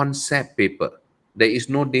concept paper. There is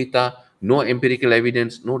no data, no empirical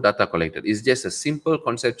evidence, no data collected. It's just a simple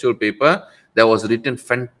conceptual paper that was written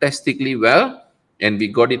fantastically well, and we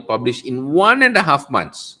got it published in 1.5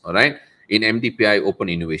 months, all right, in MDPI Open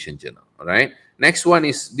Innovation Journal, all right. Next one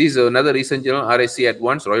is, this is another recent journal, RSC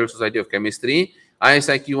Advanced, Royal Society of Chemistry,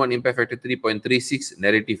 ISI Q1 Impact Factor 3.36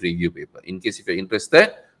 narrative review paper. In case if you're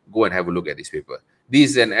interested, go and have a look at this paper.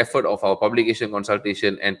 This is an effort of our publication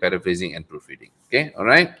consultation and paraphrasing and proofreading, okay, all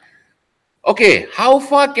right. Okay, how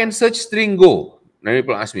far can search string go? Many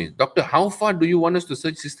people ask me, Doctor, how far do you want us to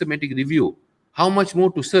search systematic review? How much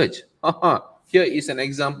more to search? Here is an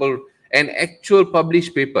example, an actual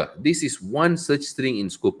published paper. This is one search string in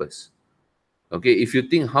Scopus. Okay, if you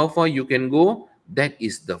think how far you can go, that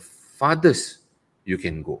is the farthest you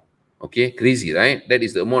can go. Okay, crazy, right? That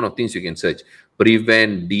is the amount of things you can search.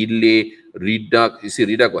 Prevent, delay, reduct. You see,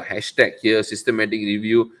 reduct or hashtag here, systematic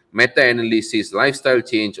review, meta-analysis, lifestyle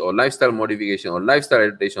change or lifestyle modification or lifestyle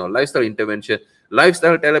adaptation or lifestyle intervention,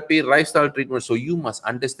 lifestyle therapy, lifestyle treatment. So you must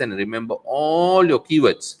understand and remember all your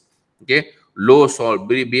keywords. Okay, low salt,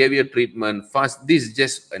 behavior treatment, fast. This is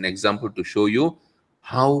just an example to show you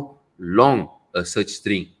how long a search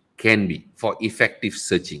string can be for effective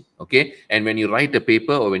searching. Okay, and when you write a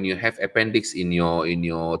paper or when you have appendix in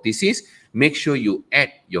your thesis, make sure you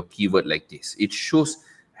add your keyword like this. It shows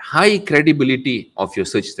high credibility of your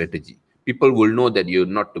search strategy. People will know that you're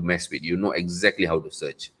not to mess with. You know exactly how to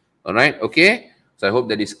search. All right. Okay. So I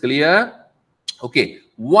hope that is clear. Okay,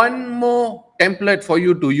 one more template for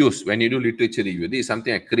you to use when you do literature review. This is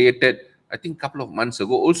something I created, I think, a couple of months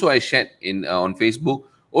ago. Also, I shared in on Facebook.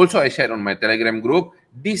 Also, I shared on my Telegram group.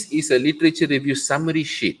 This is a literature review summary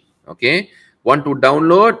sheet. Okay, want to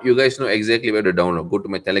download? You guys know exactly where to download. Go to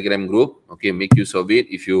my Telegram group. Okay, make use of it.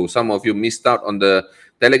 If some of you missed out on the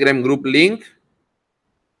Telegram group link,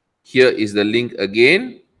 here is the link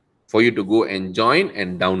again for you to go and join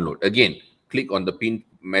and download. Again, click on the pinned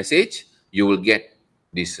message. You will get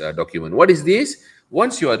this document. What is this?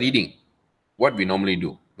 Once you are reading, what we normally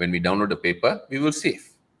do when we download the paper, we will save.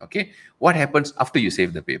 Okay. What happens after you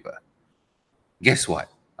save the paper? Guess what?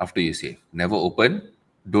 After you save, never open.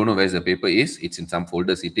 Don't know where the paper is. It's in some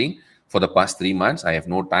folder sitting. For the past 3 months, I have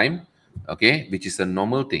no time. Okay. Which is a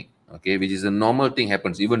normal thing. Okay. Which is a normal thing,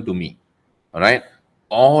 happens even to me. All right.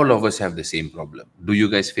 All of us have the same problem. Do you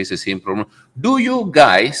guys face the same problem? Do you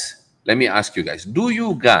guys, let me ask you guys, do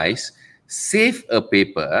you guys save a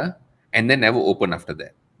paper and then never open after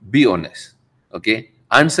that? Be honest. Okay.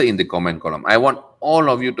 Answer in the comment column. I want all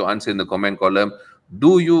of you to answer in the comment column.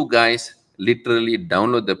 Do you guys literally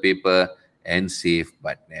download the paper and save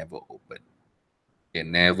but never open? Okay,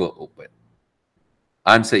 never open.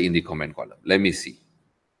 Answer in the comment column. Let me see.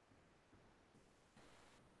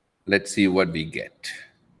 Let's see what we get.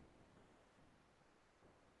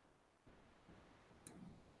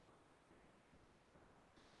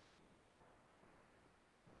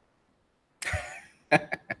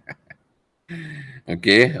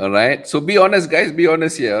 Okay, all right. So be honest, guys. Be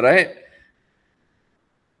honest here, all right?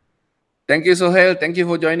 Thank you, Sohail. Thank you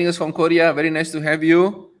for joining us from Korea. Very nice to have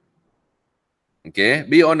you. Okay,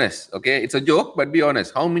 be honest. Okay, it's a joke, but be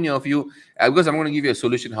honest. How many of you, because I'm going to give you a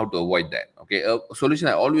solution how to avoid that. Okay, a solution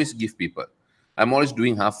I always give people. I'm always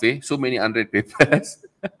doing halfway. So many unread papers.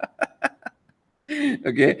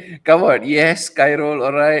 Okay, come on. Yes, Kyrol,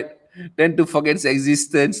 all right. Tend to forget its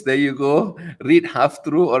existence. There you go. Read half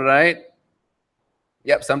through, all right.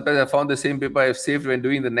 Yep, sometimes I found the same paper I've saved when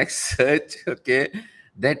doing the next search. Okay,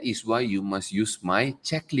 that is why you must use my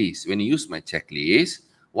checklist. When you use my checklist,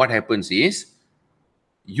 what happens is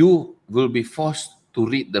you will be forced to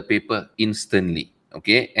read the paper instantly.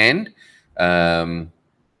 Okay, and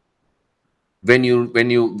when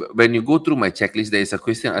you go through my checklist, there is a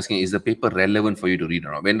question asking, is the paper relevant for you to read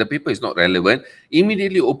or not? When the paper is not relevant,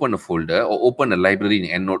 immediately open a folder or open a library in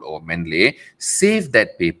EndNote or Mendeley, save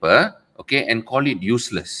that paper, okay, and call it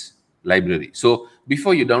useless library. So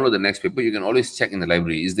before you download the next paper, you can always check in the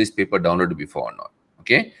library, is this paper downloaded before or not?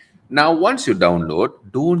 Okay. Now, once you download,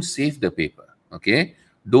 don't save the paper. Okay.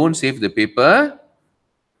 Don't save the paper.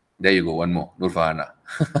 There you go. One more. Nurfahana.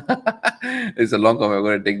 It's a long comment. I'm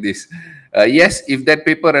going to take this. Yes, if that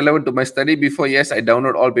paper relevant to my study before, yes, I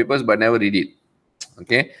download all papers, but never read it.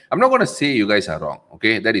 Okay. I'm not going to say you guys are wrong.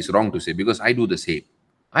 Okay. That is wrong to say because I do the same.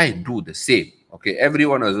 I do the same. Okay.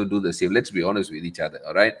 Everyone also do the same. Let's be honest with each other.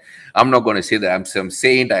 All right. I'm not going to say that I'm some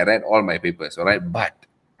saint. I read all my papers. All right. But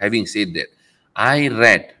having said that, I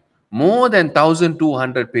read more than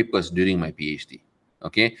 1,200 papers during my PhD.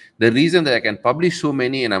 Okay. The reason that I can publish so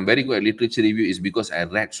many and I'm very good at literature review is because I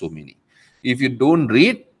read so many. If you don't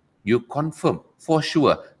read, you confirm for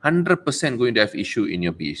sure 100% going to have issue in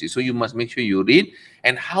your PhD. So you must make sure you read.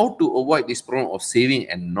 And how to avoid this problem of saving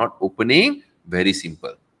and not opening? Very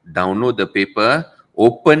simple. Download the paper,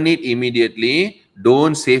 open it immediately.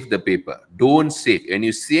 Don't save the paper. Don't save. When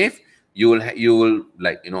you save, you will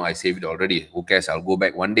like, I saved it already. Who cares? I'll go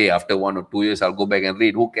back one day after 1 or 2 years. I'll go back and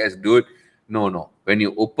read. Who cares, dude? No. When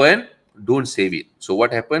you open, don't save it. So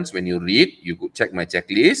what happens when you read? You go check my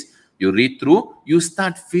checklist. You read through. You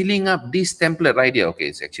start filling up this template right here. Okay,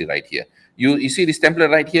 it's actually right here. You see this template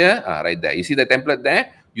right here? Right there. You see the template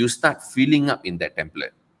there? You start filling up in that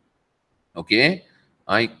template. Okay.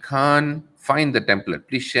 I can't find the template.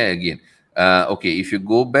 Please share again. Okay, if you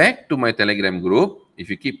go back to my Telegram group, if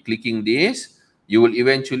you keep clicking this, you will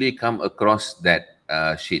eventually come across that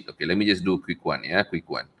sheet. Okay, let me just do a quick one. Yeah, quick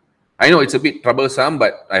one. I know it's a bit troublesome,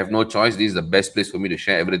 but I have no choice. This is the best place for me to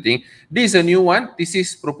share everything. This is a new one. This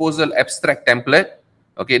is proposal abstract template.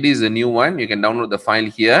 Okay, this is a new one. You can download the file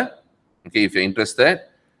here. Okay, if you're interested.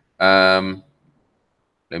 Let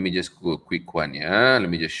me just go a quick one. Yeah, let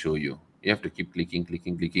me just show you. You have to keep clicking.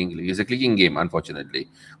 It's a clicking game, unfortunately.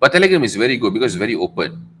 But Telegram is very good because it's very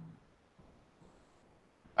open.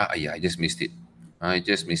 Yeah, I just missed it.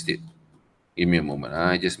 Give me a moment.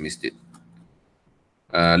 I just missed it.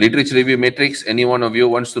 Literature review matrix. Any one of you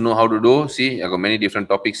wants to know how to do? See, I got many different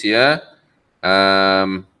topics here. Let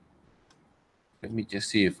me just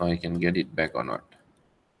see if I can get it back or not.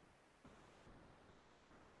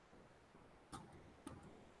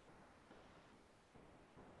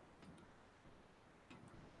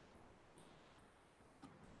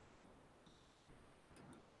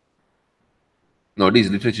 No, this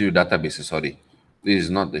is literature databases, sorry. This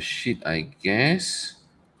is not the sheet, I guess.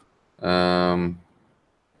 No,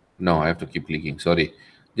 I have to keep clicking, sorry.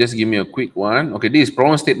 Just give me a quick one. Okay, this is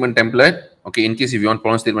problem statement template. Okay, in case if you want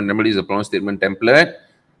problem statement template, this is a problem statement template.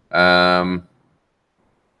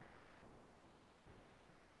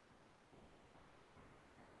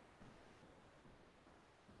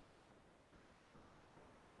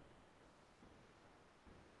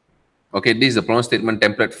 Okay, this is the problem statement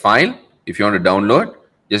template file. If you want to download,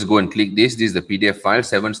 just go and click this. This is the PDF file,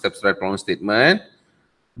 7 steps to write problem statement.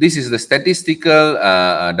 This is the statistical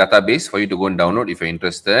database for you to go and download if you're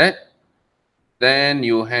interested. Then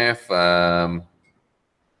you have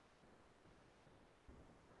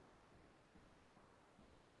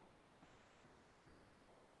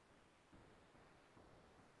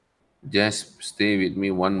just stay with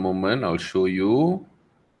me one moment. I'll show you.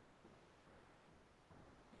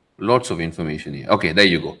 Lots of information here. Okay, there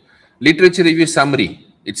you go. Literature review summary.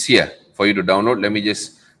 It's here for you to download. Let me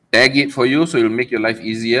just tag it for you so it'll make your life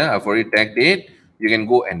easier. I've already tagged it. You can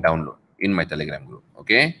go and download in my Telegram group.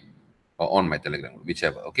 Okay, or on my Telegram group,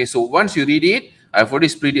 whichever. Okay, so once you read it, I've already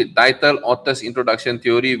split it: title, authors, introduction,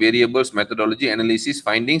 theory, variables, methodology, analysis,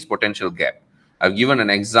 findings, potential gap. I've given an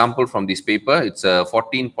example from this paper. It's a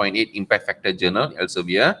 14.8 impact factor journal,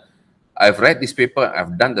 Elsevier. I've read this paper.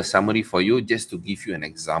 I've done the summary for you just to give you an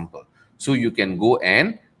example. So you can go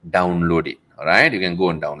and download it. All right, you can go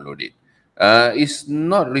and download it. It's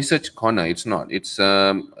not Research Corner. It's not. It's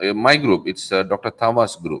my group. It's Dr.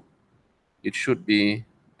 Tawa's group. It should be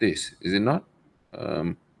this, is it not?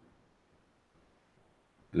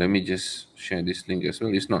 Let me just share this link as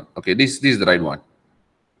well. It's not. Okay, this is the right one.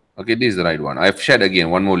 Okay, this is the right one. I've shared again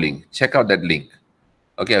one more link. Check out that link.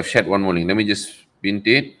 Okay, I've shared one more link. Let me just pin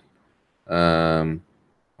it. Oh,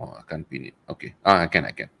 I can't pin it. Okay. I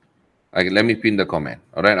can. Let me pin the comment.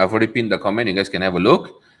 All right, I've already pinned the comment. You guys can have a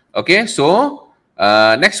look. Okay, so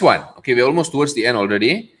next one. Okay, we're almost towards the end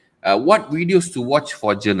already. What videos to watch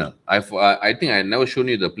for journal? I think I never shown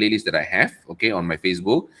you the playlist that I have. Okay, on my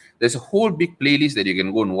Facebook, there's a whole big playlist that you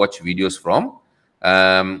can go and watch videos from.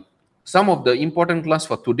 Some of the important class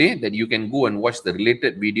for today that you can go and watch the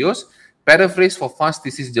related videos: paraphrase for fast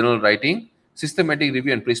thesis journal writing, systematic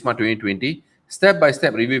review and Prisma 2020,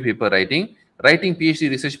 step-by-step review paper writing, writing PhD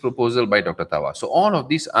research proposal by Dr. Tawa. So all of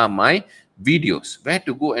these are my videos. Where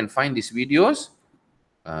to go and find these videos?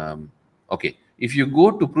 Okay, if you go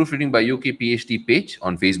to Proofreading by UK PhD page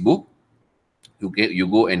on Facebook, you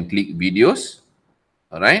go and click videos.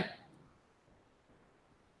 All right.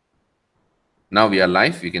 Now we are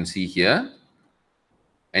live. You can see here,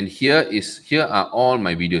 and here are all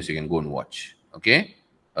my videos. You can go and watch. Okay.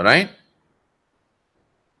 All right.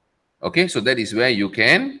 Okay, so that is where you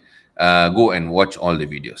can go and watch all the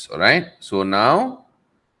videos. All right. So now,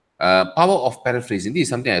 power of paraphrasing. This is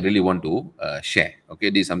something I really want to share. Okay,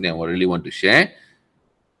 this is something I really want to share.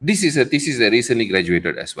 This is a thesis that recently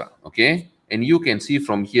graduated as well. Okay, and you can see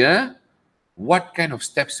from here what kind of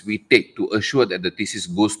steps we take to assure that the thesis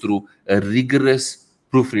goes through a rigorous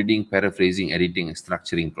proofreading, paraphrasing, editing, and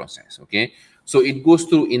structuring process. Okay, so it goes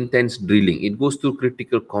through intense drilling, it goes through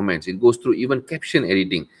critical comments, it goes through even caption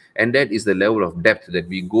editing, and that is the level of depth that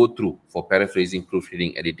we go through for paraphrasing,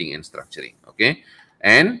 proofreading, editing, and structuring. Okay,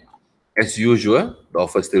 and as usual, the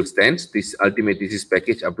offer still stands. This ultimate thesis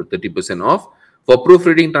package up to 30% off for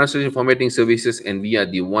proofreading, translation, formatting services, and we are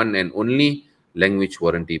the one and only language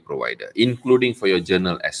warranty provider, including for your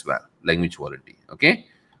journal as well, language warranty. Okay,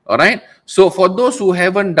 all right. So for those who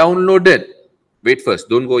haven't downloaded, wait first,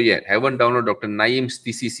 don't go yet, haven't downloaded Dr. Naeem's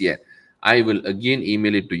thesis yet, I will again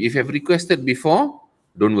email it to you. If you have requested before,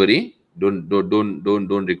 don't worry, don't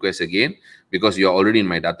request again, because you're already in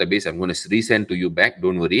my database. I'm going to resend to you back,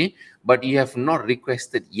 don't worry. But you have not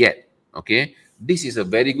requested yet. Okay, this is a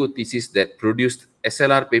very good thesis that produced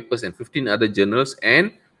SLR papers and 15 other journals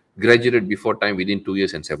and graduated before time within 2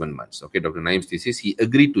 years and 7 months. Okay, Dr. Naeem's thesis, he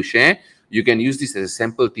agreed to share. You can use this as a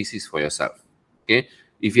sample thesis for yourself. Okay,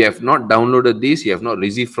 if you have not downloaded this, you have not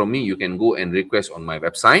received from me, you can go and request on my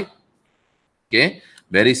website. Okay,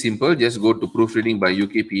 very simple. Just go to Proofreading by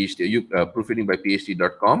UK PhD,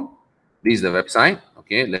 proofreadingbyphd.com. This is the website.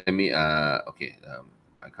 Okay, let me I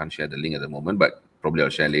can't share the link at the moment, but probably I'll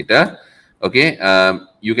share later. Okay,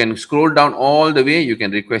 you can scroll down all the way, you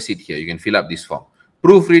can request it here, you can fill up this form.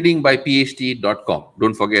 Proofreadingbyphd.com.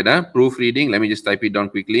 Don't forget, proofreading. Let me just type it down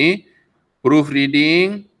quickly.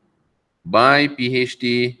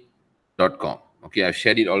 Proofreadingbyphd.com. Okay, I've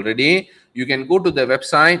shared it already. You can go to the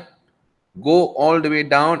website, go all the way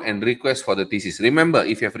down and request for the thesis. Remember,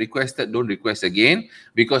 if you have requested, don't request again,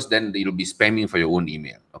 because then it will be spamming for your own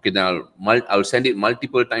email. Okay, then I'll send it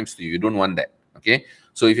multiple times to you. You don't want that. Okay,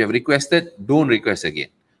 so if you have requested, don't request again.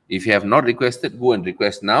 If you have not requested, go and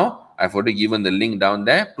request now. I've already given the link down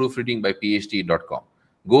there, proofreadingbyphd.com.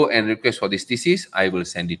 Go and request for this thesis. I will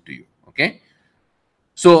send it to you. Okay.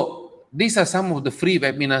 So these are some of the free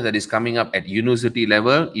webinars that is coming up at university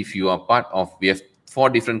level. If you are part of, we have 4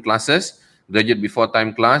 different classes: graduate before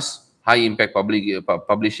time class, high impact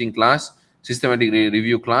publishing class, systematic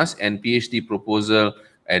review class, and PhD proposal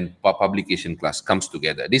and publication class comes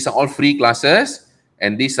together. These are all free classes,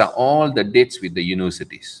 and these are all the dates with the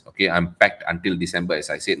universities. Okay, I'm packed until December, as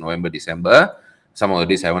I said, November, December. Some of the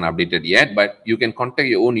dates I haven't updated yet, but you can contact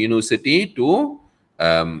your own university to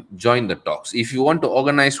join the talks. If you want to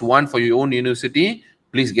organize one for your own university,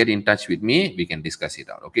 please get in touch with me. We can discuss it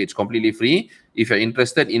out. Okay, it's completely free. If you're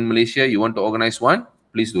interested in Malaysia, you want to organize one,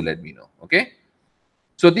 please do let me know. Okay,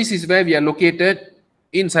 so this is where we are located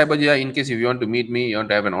in Cyberjaya. In case if you want to meet me, you want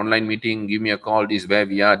to have an online meeting, give me a call. This is where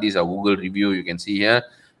we are. These are Google review. You can see here.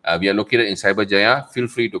 We are located in Cyberjaya. Feel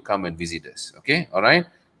free to come and visit us. Okay, all right.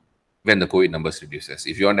 When the COVID numbers reduces.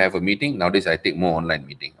 If you want to have a meeting, nowadays I take more online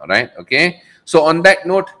meeting. All right. Okay. So on that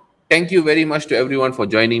note, thank you very much to everyone for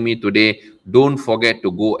joining me today. Don't forget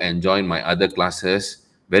to go and join my other classes.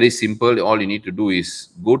 Very simple. All you need to do is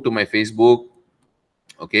go to my Facebook.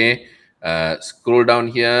 Okay. Scroll down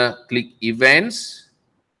here, click events,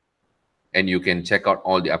 and you can check out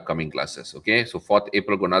all the upcoming classes. Okay. So 4th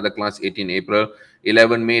April, got another class, 18 April,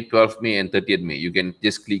 11 May, 12th May, and 30th May. You can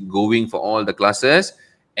just click going for all the classes,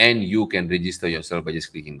 and you can register yourself by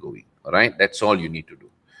just clicking going. All right. That's all you need to do.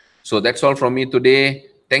 So that's all from me today.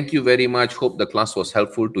 Thank you very much. Hope the class was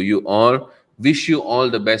helpful to you all. Wish you all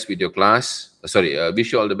the best with your class.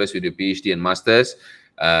 Wish you all the best with your PhD and masters.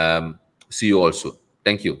 See you all soon.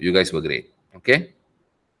 Thank you. You guys were great. Okay.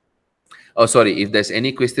 Oh, sorry. If there's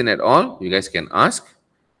any question at all, you guys can ask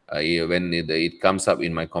when it comes up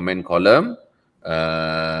in my comment column.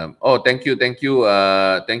 Thank you,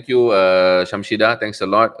 Shamshida. Thanks a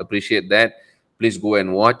lot. Appreciate that. Please go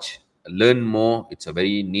and watch, learn more. It's a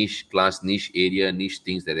very niche class, niche area, niche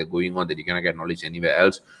things that are going on that you cannot get knowledge anywhere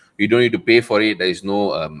else. You don't need to pay for it. There is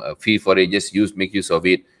no fee for it. Just make use of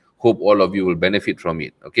it. Hope all of you will benefit from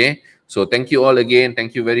it. Okay. So thank you all again.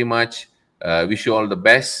 Thank you very much. Wish you all the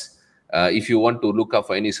best. If you want to look up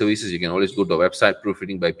for any services, you can always go to our website,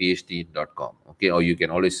 proofreadingbyphd.com. Okay. Or you can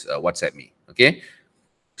always WhatsApp me. Okay.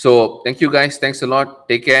 So thank you guys. Thanks a lot.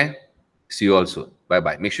 Take care. See you all soon.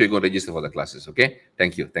 Bye-bye. Make sure you go register for the classes. Okay.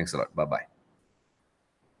 Thank you. Thanks a lot. Bye-bye.